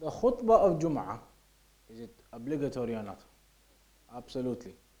 The khutbah of Jum'ah, is it obligatory or not?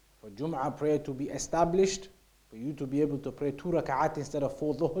 Absolutely. For Jum'ah prayer to be established, for you to be able to pray 2 raka'at instead of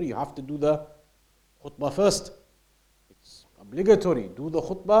 4 dhuhr, you have to do the khutbah first. It's obligatory. Do the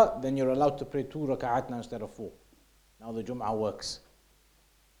khutbah, then you're allowed to pray 2 raka'at now instead of 4. Now the Jum'ah works.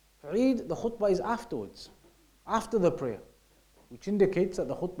 For Eid, the khutbah is afterwards, after the prayer, which indicates that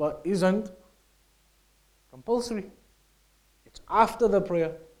the khutbah isn't compulsory. It's after the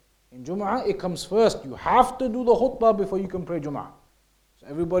prayer. In Jum'ah, it comes first. You have to do the khutbah before you can pray Jum'ah. So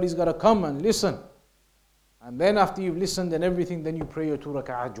everybody's got to come and listen. And then after you've listened and everything, then you pray your 2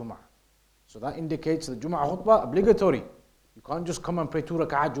 raka'at Jum'ah. So that indicates the Jum'ah khutbah obligatory. You can't just come and pray 2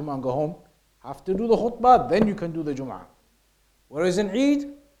 raka'at Jum'ah and go home. Have to do the khutbah, then you can do the Jum'ah. Whereas in Eid,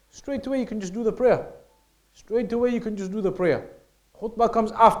 straight away you can just do the prayer. Straight away you can just do the prayer. Khutbah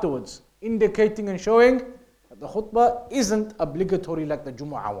comes afterwards, indicating and showing that the khutbah isn't obligatory like the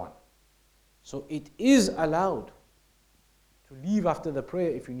Jumu'ah one. So it is allowed to leave after the prayer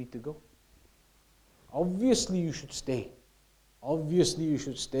if you need to go. Obviously you should stay. Obviously you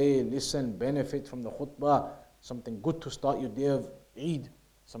should stay, listen, benefit from the khutbah, something good to start your day of Eid,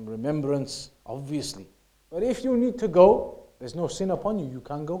 some remembrance, obviously. But if you need to go, there's no sin upon you, you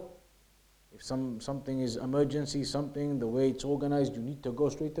can go. If something is emergency, something, the way it's organized, you need to go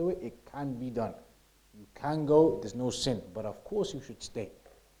straight away, it can be done. You can go, there's no sin. But of course you should stay.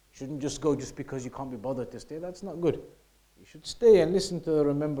 You shouldn't just go just because you can't be bothered to stay. That's not good. You should stay and listen to the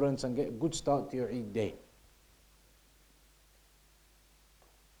remembrance and get a good start to your Eid day.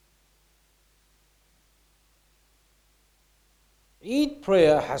 Eid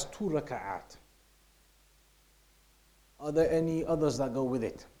prayer has 2 raka'at. Are there any others that go with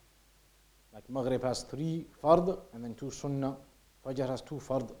it? Like Maghrib has 3 fard and then 2 sunnah. Fajr has 2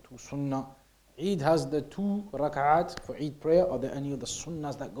 fard, 2 sunnah. Eid has the 2 raka'at for Eid prayer. Are there any other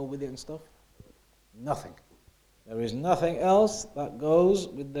sunnahs that go with it and stuff? Nothing. There is nothing else that goes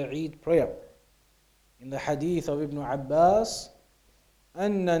with the Eid prayer. In the hadith of Ibn Abbas,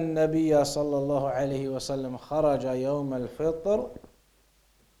 أن النبي صلى الله عليه وسلم خرج يوم الفطر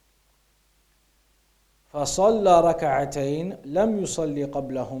فصلى ركعتين لم يصلي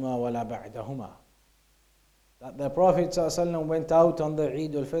قبلهما ولا بعدهما. That the Prophet ﷺ went out on the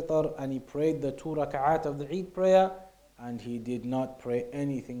Eid al-Fitr and he prayed the 2 raka'at of the Eid prayer and he did not pray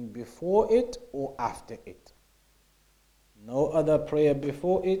anything before it or after it. No other prayer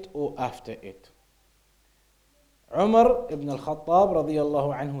before it or after it. Umar ibn al-Khattab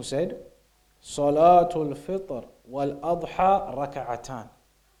radiyallahu anhu said, Salatul Fitr wal Adha raka'atan.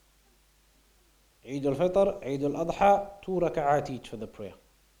 Eid al-Fitr, Eid al-Adha, 2 raka'at each for the prayer.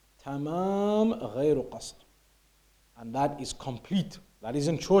 Tamam ghayru qasr. And that is complete. That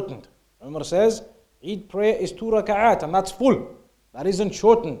isn't shortened. Umar says, Eid prayer is 2 raka'at and that's full. That isn't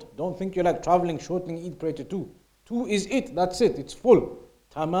shortened. Don't think you're like traveling, shortening Eid prayer to 2. 2 is it, that's it, it's full.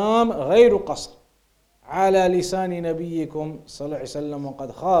 Tamam ghayru qasr. على لسان نبيكم صلى الله عليه وسلم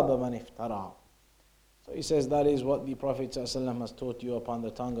وقد خاب من افترى. So he says that is what the Prophet ﷺ has taught you upon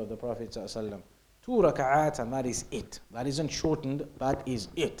the tongue of the Prophet ﷺ. 2 raka'at and that is it. That isn't shortened, that is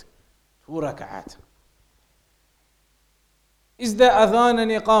it. 2 raka'at. Is there adhan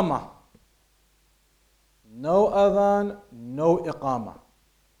and iqamah? No adhan, no iqamah.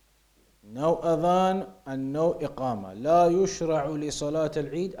 No adhan and no iqamah. لا يشرع لصلاة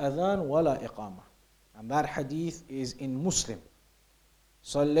العيد أذان ولا إقامة. And that hadith is in Muslim.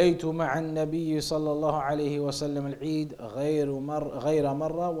 صليت مع النبي صلى الله عليه وسلم العيد غير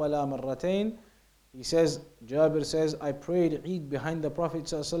مرة ولا مرتين. He says, Jabir says, I prayed Eid behind the Prophet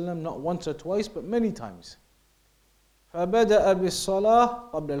صلى الله عليه وسلم not once or twice but many times. فبدأ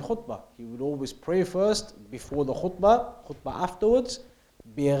بالصلاة قبل الخطبة. He would always pray first before the khutbah afterwards.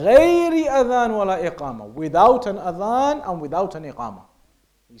 بغير أذان ولا إقامة. Without an adhan and without an iqamah.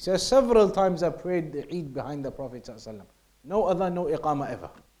 He says several times I prayed the Eid behind the Prophet ﷺ. No adhan, no iqamah ever.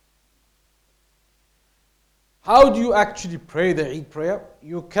 How do you actually pray the Eid prayer?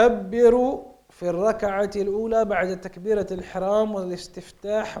 يكبر في الركعة الأولى بعد تكبيرة الإحرام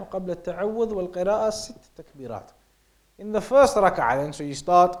والاستفتاح وقبل التعوذ والقراءة 6 تكبيرات. In the first rak'ah then, so you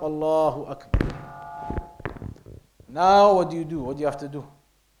start Allahu Akbar. Now what do you do? What do you have to do?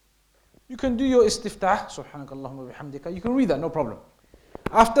 You can do your istiftah, subhanakallahumma bihamdika. You can read that, no problem.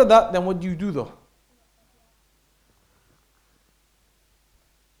 After that, then what do you do though?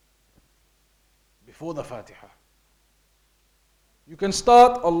 Before the Fatiha. You can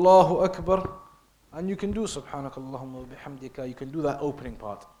start Allahu Akbar and you can do subhanakallahumma bihamdika. You can do that opening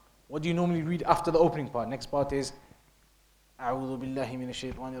part. What do you normally read after the opening part? Next part is أعوذ بالله من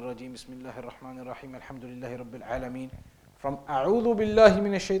الشيطان الرجيم بسم الله الرحمن الرحيم الحمد لله رب العالمين. From أعوذ بالله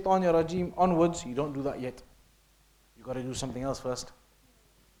من الشيطان الرجيم onwards, you don't do that yet. You got to do something else first.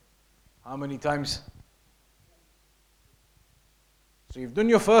 How many times? So you've done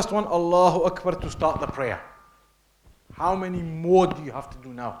your first one, Allahu Akbar, to start the prayer. How many more do you have to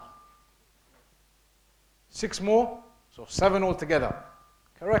do now? 6 more? So 7 altogether.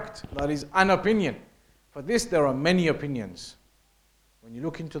 Correct. That is an opinion. For this, there are many opinions. When you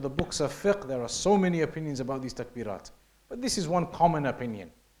look into the books of fiqh, there are so many opinions about these takbirat. But this is one common opinion.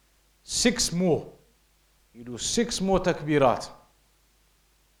 6 more. You do 6 more takbirat.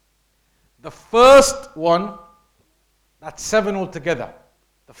 The first one, that's 7 altogether.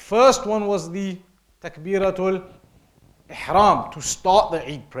 The first one was the takbiratul ihram, to start the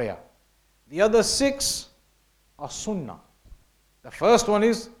Eid prayer. The other 6 are sunnah. The first one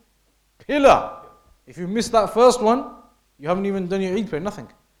is pillar. If you miss that first one, you haven't even done your Eid prayer, nothing.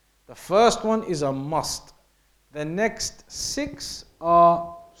 The first one is a must. The next 6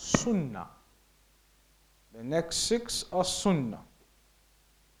 are sunnah. The next 6 are sunnah.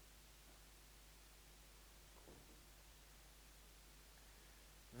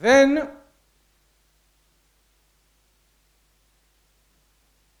 Then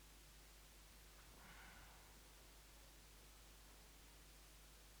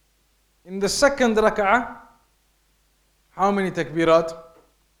in the second rak'ah, how many takbirat?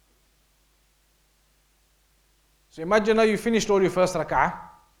 So imagine now you finished all your first rak'ah.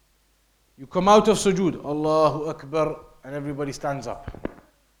 You come out of sujood, Allahu Akbar, and everybody stands up.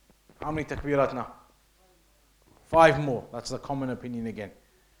 How many takbirat now? 5 more. That's the common opinion again.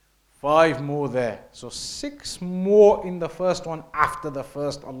 5 more there. So 6 more in the first one after the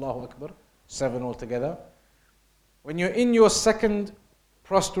first Allahu Akbar. 7 altogether. When you're in your second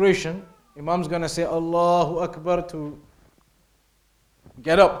prostration, Imam's going to say Allahu Akbar to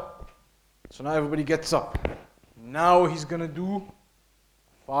get up. So now everybody gets up. Now he's going to do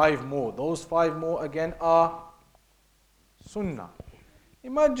 5 more. Those 5 more again are sunnah.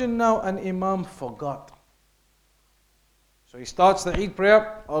 Imagine now an Imam forgot. So he starts the Eid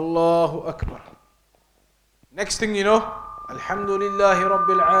prayer, Allahu Akbar. Next thing you know, Alhamdulillahi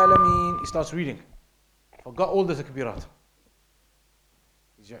Rabbil Alameen. He starts reading. Forgot all the takbirat.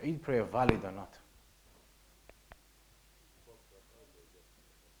 Is your Eid prayer valid or not?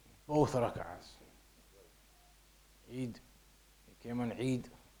 Both rak'ahs. Eid, he came on Eid.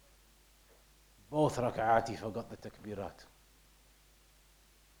 Both rak'at he forgot the takbirat.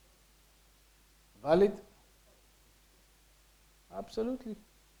 Valid? Absolutely.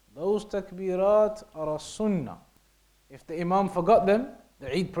 Those takbirat are a sunnah. If the Imam forgot them,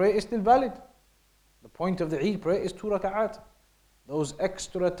 the Eid prayer is still valid. The point of the Eid prayer is 2 raka'at. Those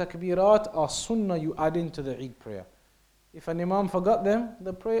extra takbirat are sunnah you add into the Eid prayer. If an Imam forgot them,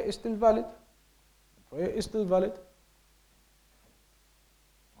 the prayer is still valid. The prayer is still valid.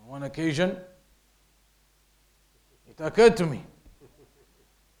 On one occasion, it occurred to me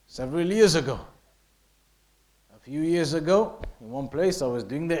several years ago. A few years ago, in one place I was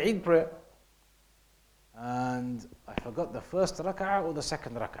doing the Eid prayer and I forgot the first rak'ah or the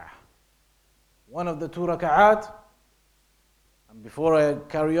second rak'ah. One of the 2 rak'at. And before I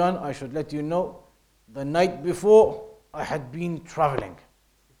carry on, I should let you know, the night before I had been traveling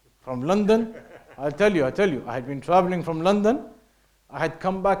from London. I'll tell you, I had been traveling from London. I had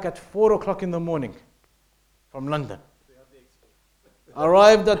come back at 4 o'clock in the morning from London.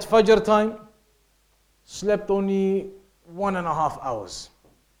 Arrived at Fajr time, slept only 1.5 hours.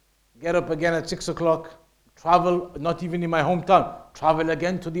 Get up again at 6 o'clock, travel, not even in my hometown, travel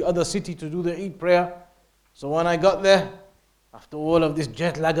again to the other city to do the Eid prayer. So when I got there, after all of this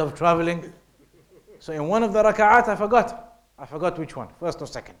jet lag of traveling, so in one of the raka'at I forgot which one, first or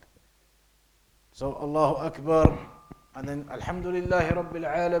second. So Allahu Akbar, and then Alhamdulillahi Rabbil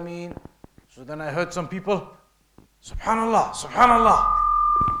Alameen. So then I heard some people, Subhanallah, Subhanallah,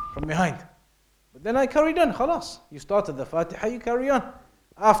 from behind. But then I carried on, khalas. You started the Fatiha, you carry on.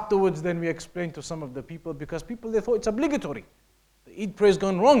 Afterwards then we explained to some of the people, because people they thought it's obligatory. The Eid prayer has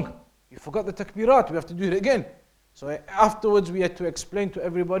gone wrong. You forgot the takbirat, we have to do it again. So afterwards we had to explain to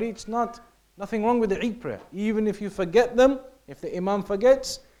everybody, it's nothing wrong with the Eid prayer. Even if you forget them, if the Imam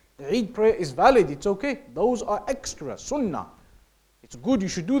forgets, the Eid prayer is valid, it's okay. Those are extra, sunnah. It's good, you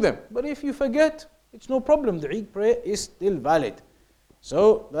should do them. But if you forget, it's no problem. The Eid prayer is still valid.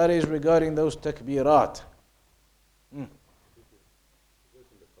 So that is regarding those takbirat.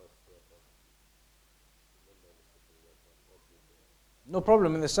 No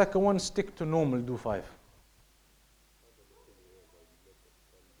problem. In the second one, stick to normal, do 5.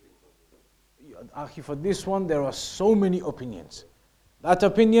 Akhi, for this one, there are so many opinions. That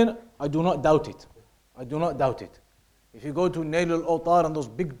opinion, I do not doubt it. I do not doubt it. If you go to Nail al-Awtar and those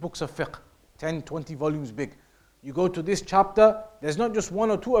big books of fiqh, 10, 20 volumes big, you go to this chapter, there's not just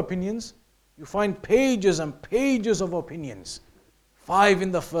 1 or 2 opinions, you find pages and pages of opinions. 5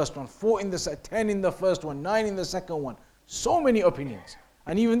 in the first one, 4 in the 10 in the first one, 9 in the second one. So many opinions.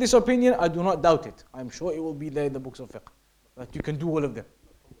 And even this opinion, I do not doubt it. I'm sure it will be there in the books of fiqh, that you can do all of them.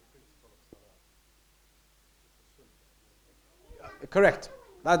 Correct.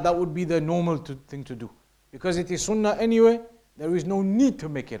 That would be the normal thing to do. Because it is sunnah anyway, there is no need to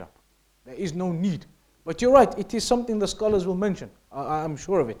make it up. There is no need. But you're right, it is something the scholars will mention. I'm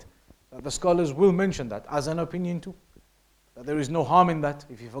sure of it. That the scholars will mention that as an opinion too. That there is no harm in that.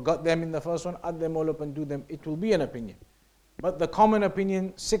 If you forgot them in the first one, add them all up and do them. It will be an opinion. But the common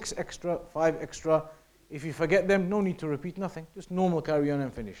opinion, 6 extra, 5 extra. If you forget them, no need to repeat nothing. Just normal carry on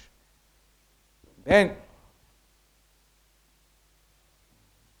and finish. Then,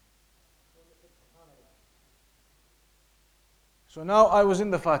 so now I was in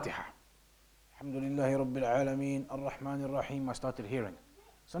the Fatiha. Alhamdulillahi Rabbil Alameen, Ar-Rahman Ar-Rahim, I started hearing.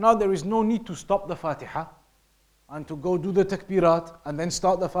 So now there is no need to stop the Fatiha and to go do the takbirat and then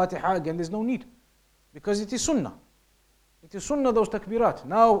start the Fatiha again. There's no need. Because it is sunnah. It is sunnah, those takbirat.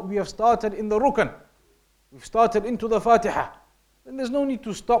 Now we have started in the rukn. We've started into the Fatiha. Then there's no need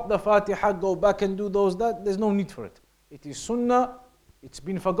to stop the Fatiha, go back and do that. There's no need for it. It is sunnah. It's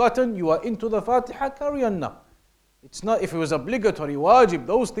been forgotten. You are into the Fatiha, carry on now. It's not, if it was obligatory, wajib,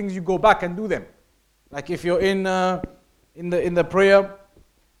 those things you go back and do them. Like if you're in the prayer,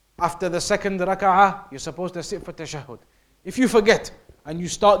 after the second raka'ah, you're supposed to sit for tashahhud. If you forget and you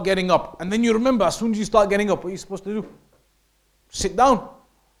start getting up, and then you remember as soon as you start getting up, what are you supposed to do? Sit down.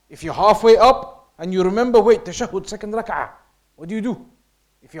 If you're halfway up and you remember, wait, tashahhud, second raka'ah, what do?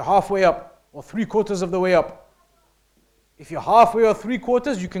 If you're halfway up or 3/4 of the way up, if you're halfway or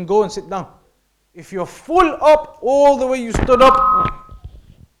 3/4, you can go and sit down. If you're full up, all the way you stood up,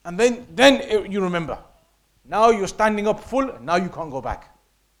 and then you remember. Now you're standing up full, now you can't go back.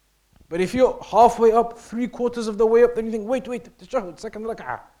 But if you're halfway up, 3/4 of the way up, then you think, wait, tashahhud, second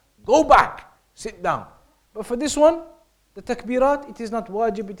rak'ah. Go back, sit down. But for this one, the takbirat, it is not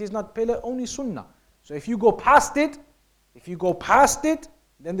wajib, it is not pillar, only sunnah. So if you go past it,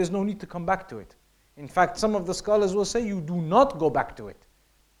 then there's no need to come back to it. In fact, some of the scholars will say you do not go back to it.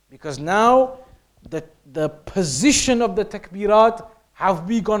 Because now, the position of the takbirat, have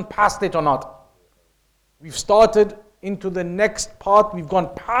we gone past it or not? We've started into the next part, we've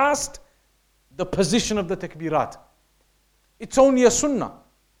gone past the position of the takbirat. It's only a sunnah.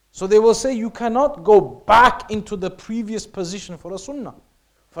 So they will say you cannot go back into the previous position for a sunnah.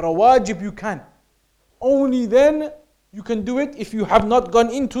 For a wajib you can. Only then you can do it if you have not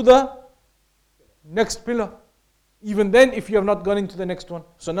gone into the next pillar. Even then if you have not gone into the next one.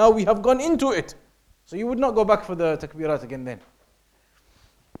 So now we have gone into it. So you would not go back for the takbirat again then.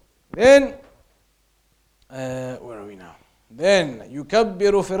 Then, where are we now? Then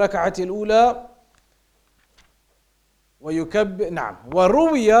يكبر في ركعة الأولى ويكبر نعم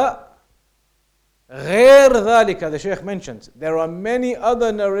وروي غير ذلك. The Shaykh mentions there are many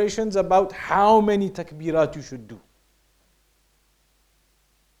other narrations about how many takbirat you should do.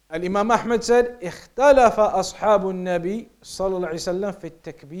 Al-Imam Ahmad said اختلف أصحاب النبي صلى الله عليه وسلم في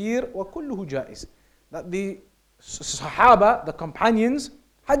التكبير وكله جائز. That the Sahaba, the companions,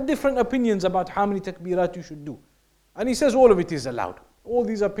 had different opinions about how many takbirat you should do. And he says all of it is allowed. All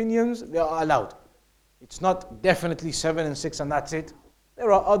these opinions, they are allowed. It's not definitely 7 and 6 and that's it.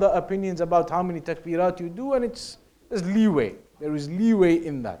 There are other opinions about how many takbirat you do and there's leeway. There is leeway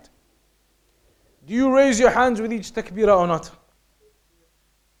in that. Do you raise your hands with each takbirah or not?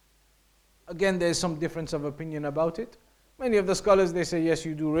 Again, there's some difference of opinion about it. Many of the scholars, they say yes,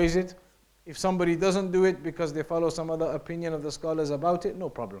 you do raise it. If somebody doesn't do it because they follow some other opinion of the scholars about it, no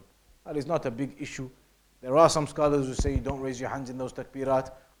problem. That is not a big issue. There are some scholars who say you don't raise your hands in those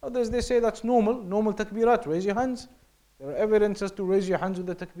takbirat. Others, they say that's normal takbirat, raise your hands. There are evidences to raise your hands with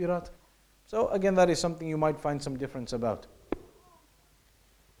the takbirat. So again, that is something you might find some difference about.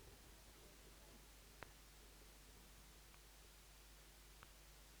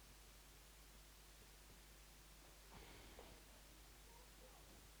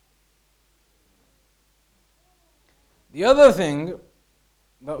 The other thing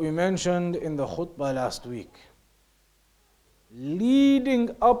that we mentioned in the khutbah last week, leading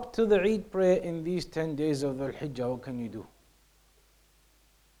up to the Eid prayer in these 10 days of the Hijjah, what can you do?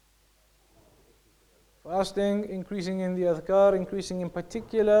 Fasting, increasing in the adhkar, increasing in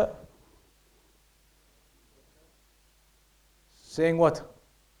particular. Saying what?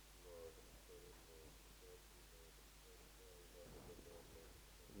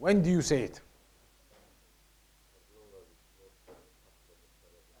 When do you say it?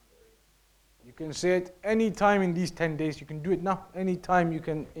 You can say it any time in these 10 days. You can do it now. Any time you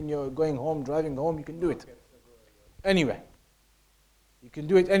can, in your going home, driving home, you can do it. Anywhere. You can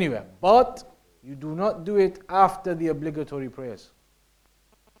do it anywhere. But you do not do it after the obligatory prayers.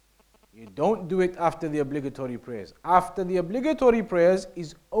 You don't do it after the obligatory prayers. After the obligatory prayers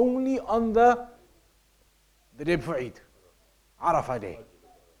is only on the day before Eid. Arafah day.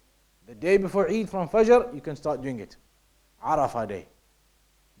 The day before Eid from Fajr, you can start doing it. Arafah day.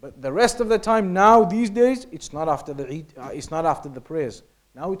 But the rest of the time now, these days, it's not after the Eid, it's not after the prayers.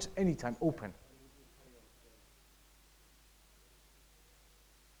 Now it's anytime, open.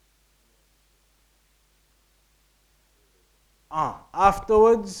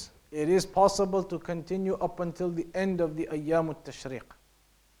 Afterwards, it is possible to continue up until the end of the Ayyam al-Tashriq.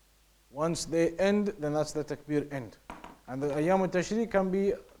 Once they end, then that's the takbir end. And the Ayyam al-Tashriq can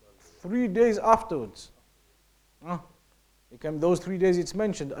be 3 days afterwards. Those 3 days it's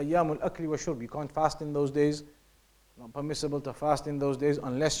mentioned, Ayyam al-Akli wa Shurb. You can't fast in those days. Not permissible to fast in those days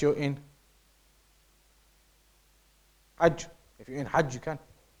unless you're in Hajj. If you're in Hajj, you can.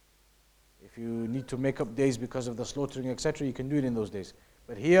 If you need to make up days because of the slaughtering, etc., you can do it in those days.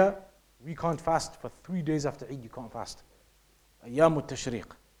 But here, we can't fast for 3 days after Eid. You can't fast. Ayyam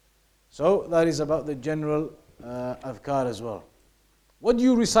al-Tashriq. So that is about the general adhkar as well. What do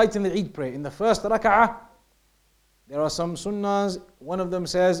you recite in the Eid prayer? In the first rak'ah, there are some sunnahs. One of them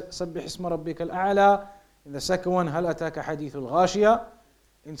says, سَبِّحِ اسْمَ رَبِّكَ الْأَعْلَى. In the second one, هَلْ أَتَاكَ حَدِيثُ الْغَاشِيَةِ.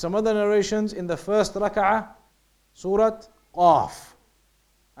 In some other narrations, in the first rak'ah, Surat Qaf.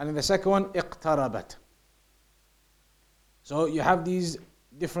 And in the second one, اقتربت. So you have these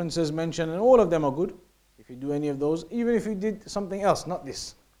differences mentioned, and all of them are good. If you do any of those, even if you did something else, not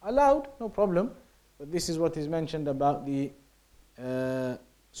this. Allowed, no problem. But this is what is mentioned about the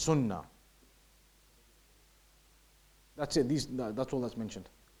sunnah. That's it. That's all that's mentioned.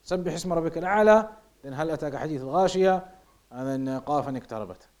 سبح اسم ربك الأعلى. Then هل أتاك حديث الغاشية. And then قافا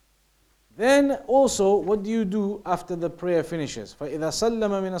اقتربت. Then also, what do you do after the prayer finishes? فإذا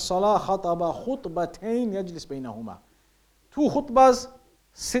سلم من الصلاة خطب خطبتين يجلس بينهما. 2 khutbahs,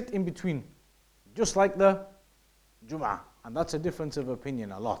 sit in between. Just like the Jum'ah. And that's a difference of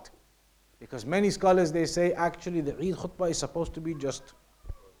opinion a lot. Because many scholars, they say actually the Eid khutbah is supposed to be just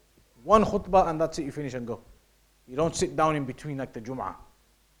 1 khutbah and that's it, you finish and go. You don't sit down in between like the Jum'ah.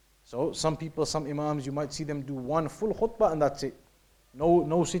 So some people, some imams, you might see them do 1 full khutbah and that's it.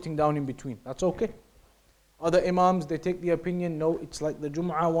 No sitting down in between. That's okay. Other Imams, they take the opinion, no, it's like the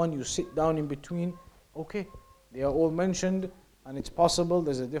Jum'ah one, you sit down in between. Okay, they are all mentioned, and it's possible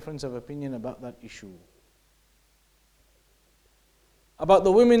there's a difference of opinion about that issue. About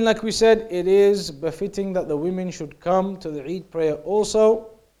the women, like we said, it is befitting that the women should come to the Eid prayer also.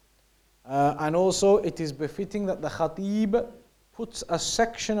 And also it is befitting that the Khatib puts a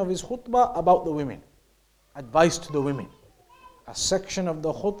section of his khutbah about the women. Advice to the women. A section of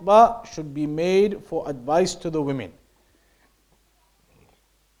the khutbah should be made for advice to the women.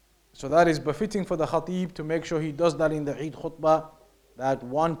 So that is befitting for the Khatib to make sure he does that in the Eid khutbah, that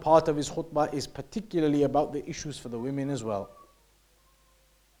one part of his khutbah is particularly about the issues for the women as well.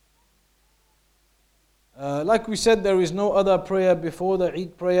 Like we said, there is no other prayer before the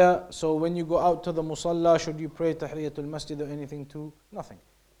Eid prayer. So when you go out to the musalla, should you pray Tahiyatul Masjid or anything too? Nothing.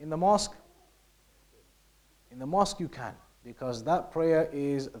 In the mosque you can, because that prayer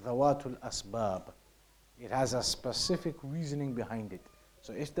is Dhawatul Asbab. It has a specific reasoning behind it.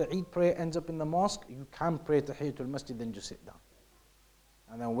 So if the Eid prayer ends up in the mosque, you can pray Tahiyatul Masjid, then just sit down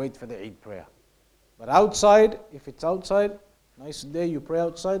and then wait for the Eid prayer. But outside, if it's outside, nice day, you pray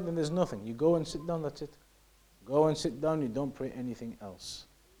outside, then there's nothing. You go and sit down, that's it. Go and sit down, you don't pray anything else.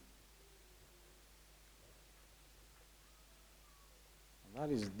 And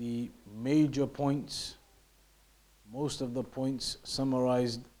that is the major points, most of the points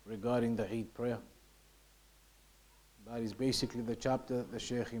summarized regarding the Eid prayer. That is basically the chapter that the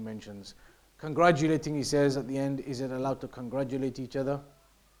Shaykh he mentions. Congratulating, he says at the end, is it allowed to congratulate each other?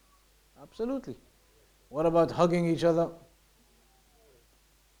 Absolutely. What about hugging each other?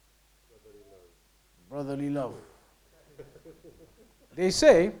 Brotherly love. They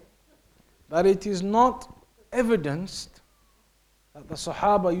say that it is not evidenced that the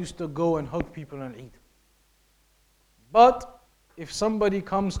Sahaba used to go and hug people on Eid. But if somebody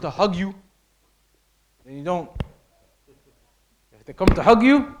comes to hug you, then you don't. If they come to hug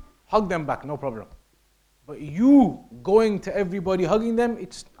you, hug them back, no problem. But you going to everybody hugging them,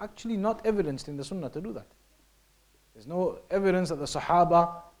 it's actually not evidenced in the Sunnah to do that. There's no evidence that the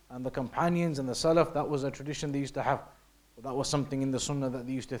Sahaba and the companions and the Salaf, that was a tradition they used to have. So that was something in the Sunnah that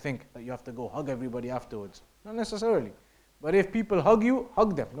they used to think, that you have to go hug everybody afterwards. Not necessarily. But if people hug you,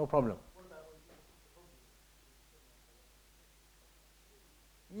 hug them, no problem.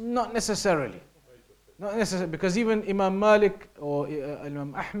 Not necessarily. Not necessarily, because even Imam Malik or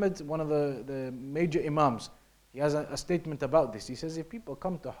Imam Ahmad, one of the major Imams, he has a statement about this. He says if people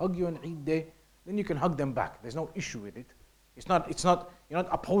come to hug you on Eid day, then you can hug them back. There's no issue with it. It's not, you're not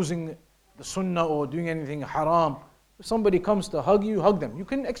opposing the Sunnah or doing anything haram. If somebody comes to hug you, hug them. You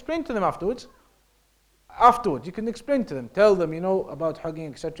can explain to them afterwards. You can explain to them. Tell them, about hugging,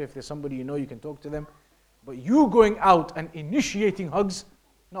 etc. If there's somebody you can talk to them. But you going out and initiating hugs,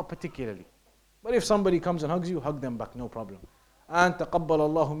 not particularly. But if somebody comes and hugs you, hug them back, no problem. And تَقَبَّلَ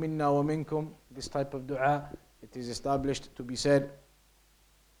اللَّهُ مِنَّا وَمِنْكُمْ, this type of dua, it is established to be said.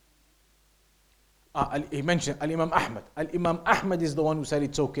 He mentioned Al-Imam Ahmad. Al-Imam Ahmad is the one who said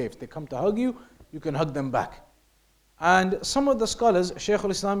it's okay. If they come to hug you, you can hug them back. And some of the scholars, Shaykh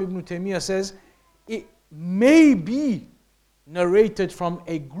al-Islam ibn Taymiyyah says, it may be narrated from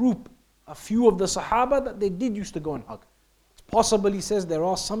a group, a few of the Sahaba, that they did used to go and hug. It's possible, he says, there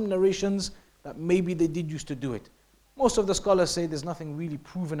are some narrations that maybe they did used to do it. Most of the scholars say there's nothing really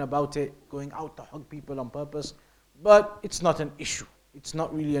proven about it, going out to hug people on purpose, but it's not an issue. It's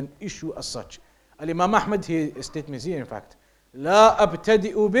not really an issue as such. Al-Imam Ahmad, his statement is here in fact, لا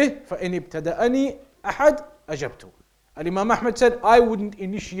أبتدئ به فإن ابتدأني أحد أجبته. Al-Imam Ahmad said, I wouldn't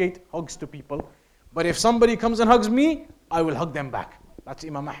initiate hugs to people, but if somebody comes and hugs me, I will hug them back. That's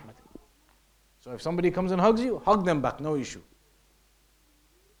Imam Ahmad. So if somebody comes and hugs you, hug them back, no issue.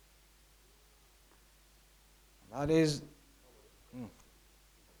 That is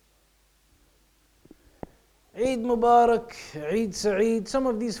Eid Mubarak, Eid Sa'id. Some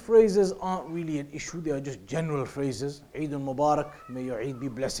of these phrases aren't really an issue, they are just general phrases. Eid Mubarak, may your Eid be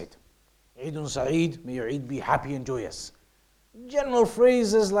blessed. Eid Sa'id, may your Eid be happy and joyous. General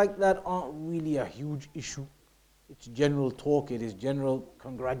phrases like that aren't really a huge issue. It's general talk, it is general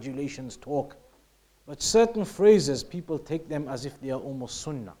congratulations talk. But certain phrases, people take them as if they are almost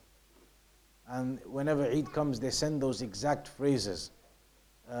sunnah. And whenever Eid comes, they send those exact phrases.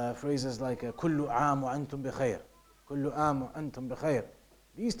 Phrases like كل عام وأنتم بخير, كل عام وأنتم بخير.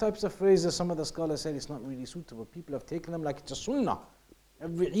 These types of phrases, some of the scholars said it's not really suitable. People have taken them like it's a sunnah.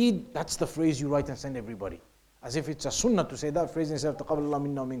 Every Eid, that's the phrase you write and send everybody. As if it's a sunnah to say that phrase instead of تقبل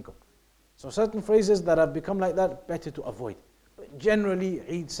الله منا ومنكم. So certain phrases that have become like that, better to avoid. But generally,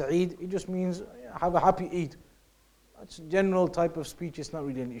 Eid Sa'id, it just means have a happy Eid. That's a general type of speech, it's not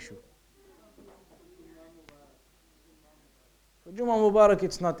really an issue. For Jum'ah Mubarak,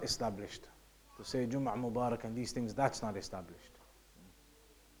 it's not established. To say Jum'ah Mubarak and these things, that's not established.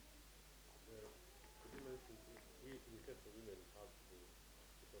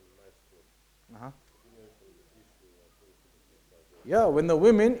 Uh-huh. Yeah,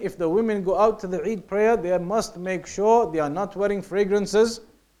 if the women go out to the Eid prayer, they must make sure they are not wearing fragrances,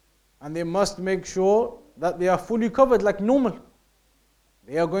 and they must make sure that they are fully covered like normal.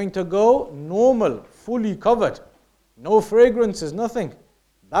 They are going to go normal, fully covered. No fragrances, nothing.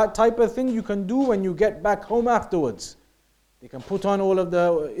 That type of thing you can do when you get back home afterwards. They can put on all of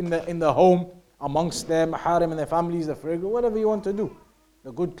in the home, amongst their maharim and their families, the fragrance, whatever you want to do.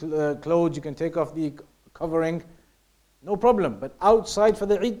 The good clothes, you can take off the covering, no problem. But outside for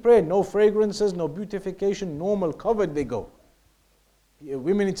the Eid prayer, no fragrances, no beautification, normal, covered they go.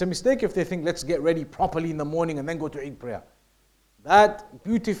 Women, it's a mistake if they think, let's get ready properly in the morning and then go to Eid prayer. That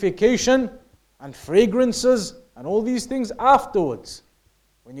beautification and fragrances and all these things afterwards.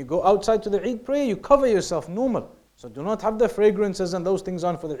 When you go outside to the Eid prayer, you cover yourself normal. So do not have the fragrances and those things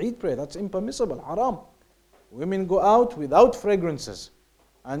on for the Eid prayer. That's impermissible, haram. Women go out without fragrances.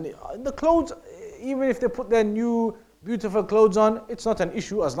 And the clothes, even if they put their new beautiful clothes on, it's not an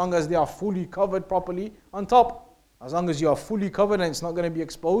issue as long as they are fully covered properly on top. As long as you are fully covered and it's not going to be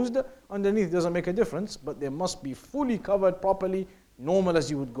exposed, underneath it doesn't make a difference, but they must be fully covered properly, normal as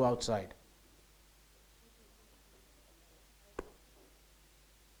you would go outside.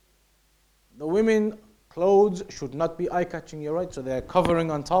 The women clothes should not be eye-catching, you're right, so they're covering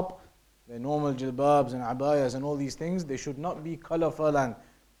on top, their normal jilbabs and abayas and all these things, they should not be colorful and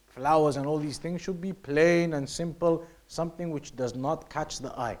flowers and all these things, should be plain and simple, something which does not catch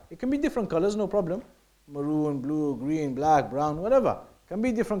the eye. It can be different colors, no problem. Maroon, blue, green, black, brown, whatever. It can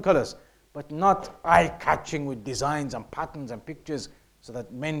be different colors, but not eye-catching with designs and patterns and pictures so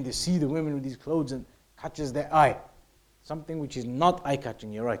that men, they see the women with these clothes and catches their eye. Something which is not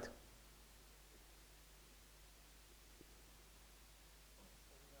eye-catching, you're right.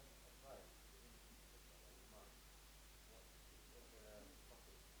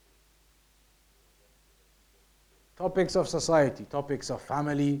 Topics of society, topics of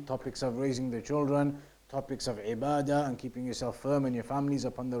family, topics of raising the children, topics of ibadah and keeping yourself firm and your families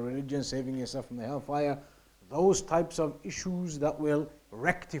upon the religion, saving yourself from the hellfire. Those types of issues that will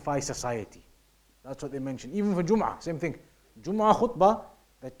rectify society. That's what they mention. Even for Jum'ah, same thing. Jum'ah khutbah,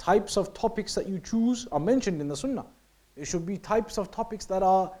 the types of topics that you choose are mentioned in the Sunnah. There should be types of topics that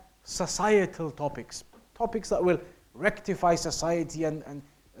are societal topics. Topics that will rectify society and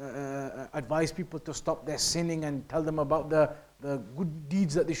advise people to stop their sinning and tell them about the good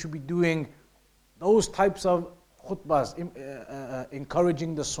deeds that they should be doing. Those types of khutbahs,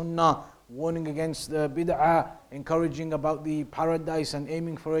 encouraging the sunnah, warning against the bid'ah, encouraging about the paradise and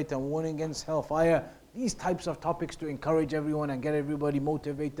aiming for it, and warning against hellfire. These types of topics to encourage everyone and get everybody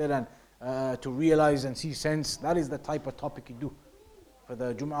motivated and to realize and see sense. That is the type of topic you do for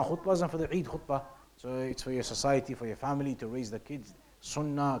the Jum'ah khutbahs and for the Eid khutbah. So it's for your society, for your family, to raise the kids.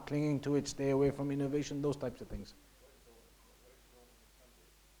 Sunnah, clinging to it, stay away from innovation, those types of things.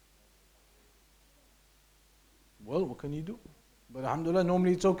 Well, what can you do? But alhamdulillah,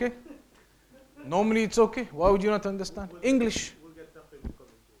 normally it's okay. Normally it's okay. Why would you not understand? English.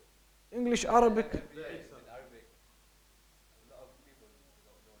 English, Arabic.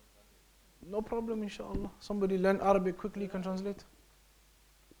 No problem, inshallah. Somebody learn Arabic quickly, can translate.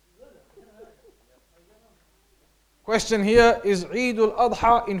 Question here is Eid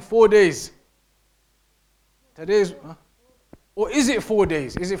al-Adha in 4 days. Today's, or is it 4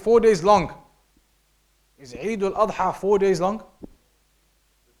 days? Is it 4 days long? Is Eid al-Adha 4 days long?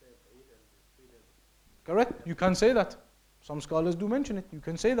 Correct? You can say that. Some scholars do mention it. You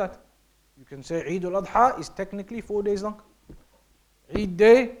can say that. You can say Eid al-Adha is technically 4 days long. Eid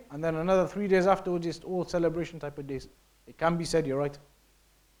day, and then another 3 days afterwards is all celebration type of days. It can be said, you're right.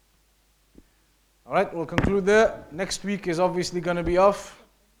 Alright, we'll conclude there. Next week is obviously going to be off.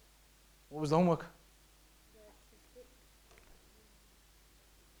 What was the homework?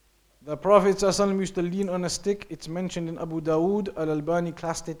 The Prophet ﷺ used to lean on a stick. It's mentioned in Abu Dawood. Al-Albani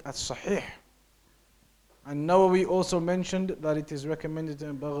classed it as Sahih. And Nawawi also mentioned that it is recommended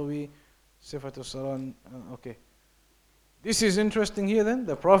in Baghawi, Sifatul Salan. Okay. This is interesting here then.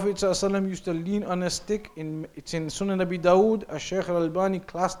 The Prophet ﷺ used to lean on a stick. It's in Sunan Abi Dawood. Shaykh Al-Albani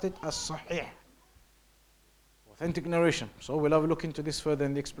classed it as Sahih. Authentic narration. So we'll have a look into this further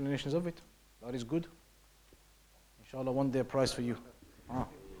in the explanations of it. That is good. Inshallah, one day a prize for you.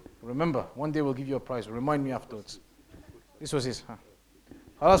 Remember, one day we'll give you a prize. Remind me afterwards. This was his.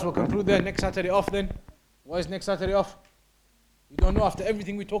 Khalas, we'll conclude there. Next Saturday off then. Why is next Saturday off? You don't know after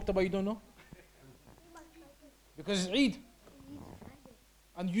everything we talked about, you don't know? Because it's Eid.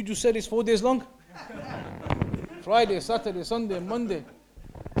 And you just said it's 4 days long? Friday, Saturday, Sunday, Monday.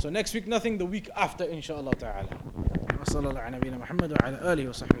 So next week nothing, the week after inshallah ta'ala. وصلى الله على نبينا محمد وعلى آله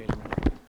وصحبه أجمعين.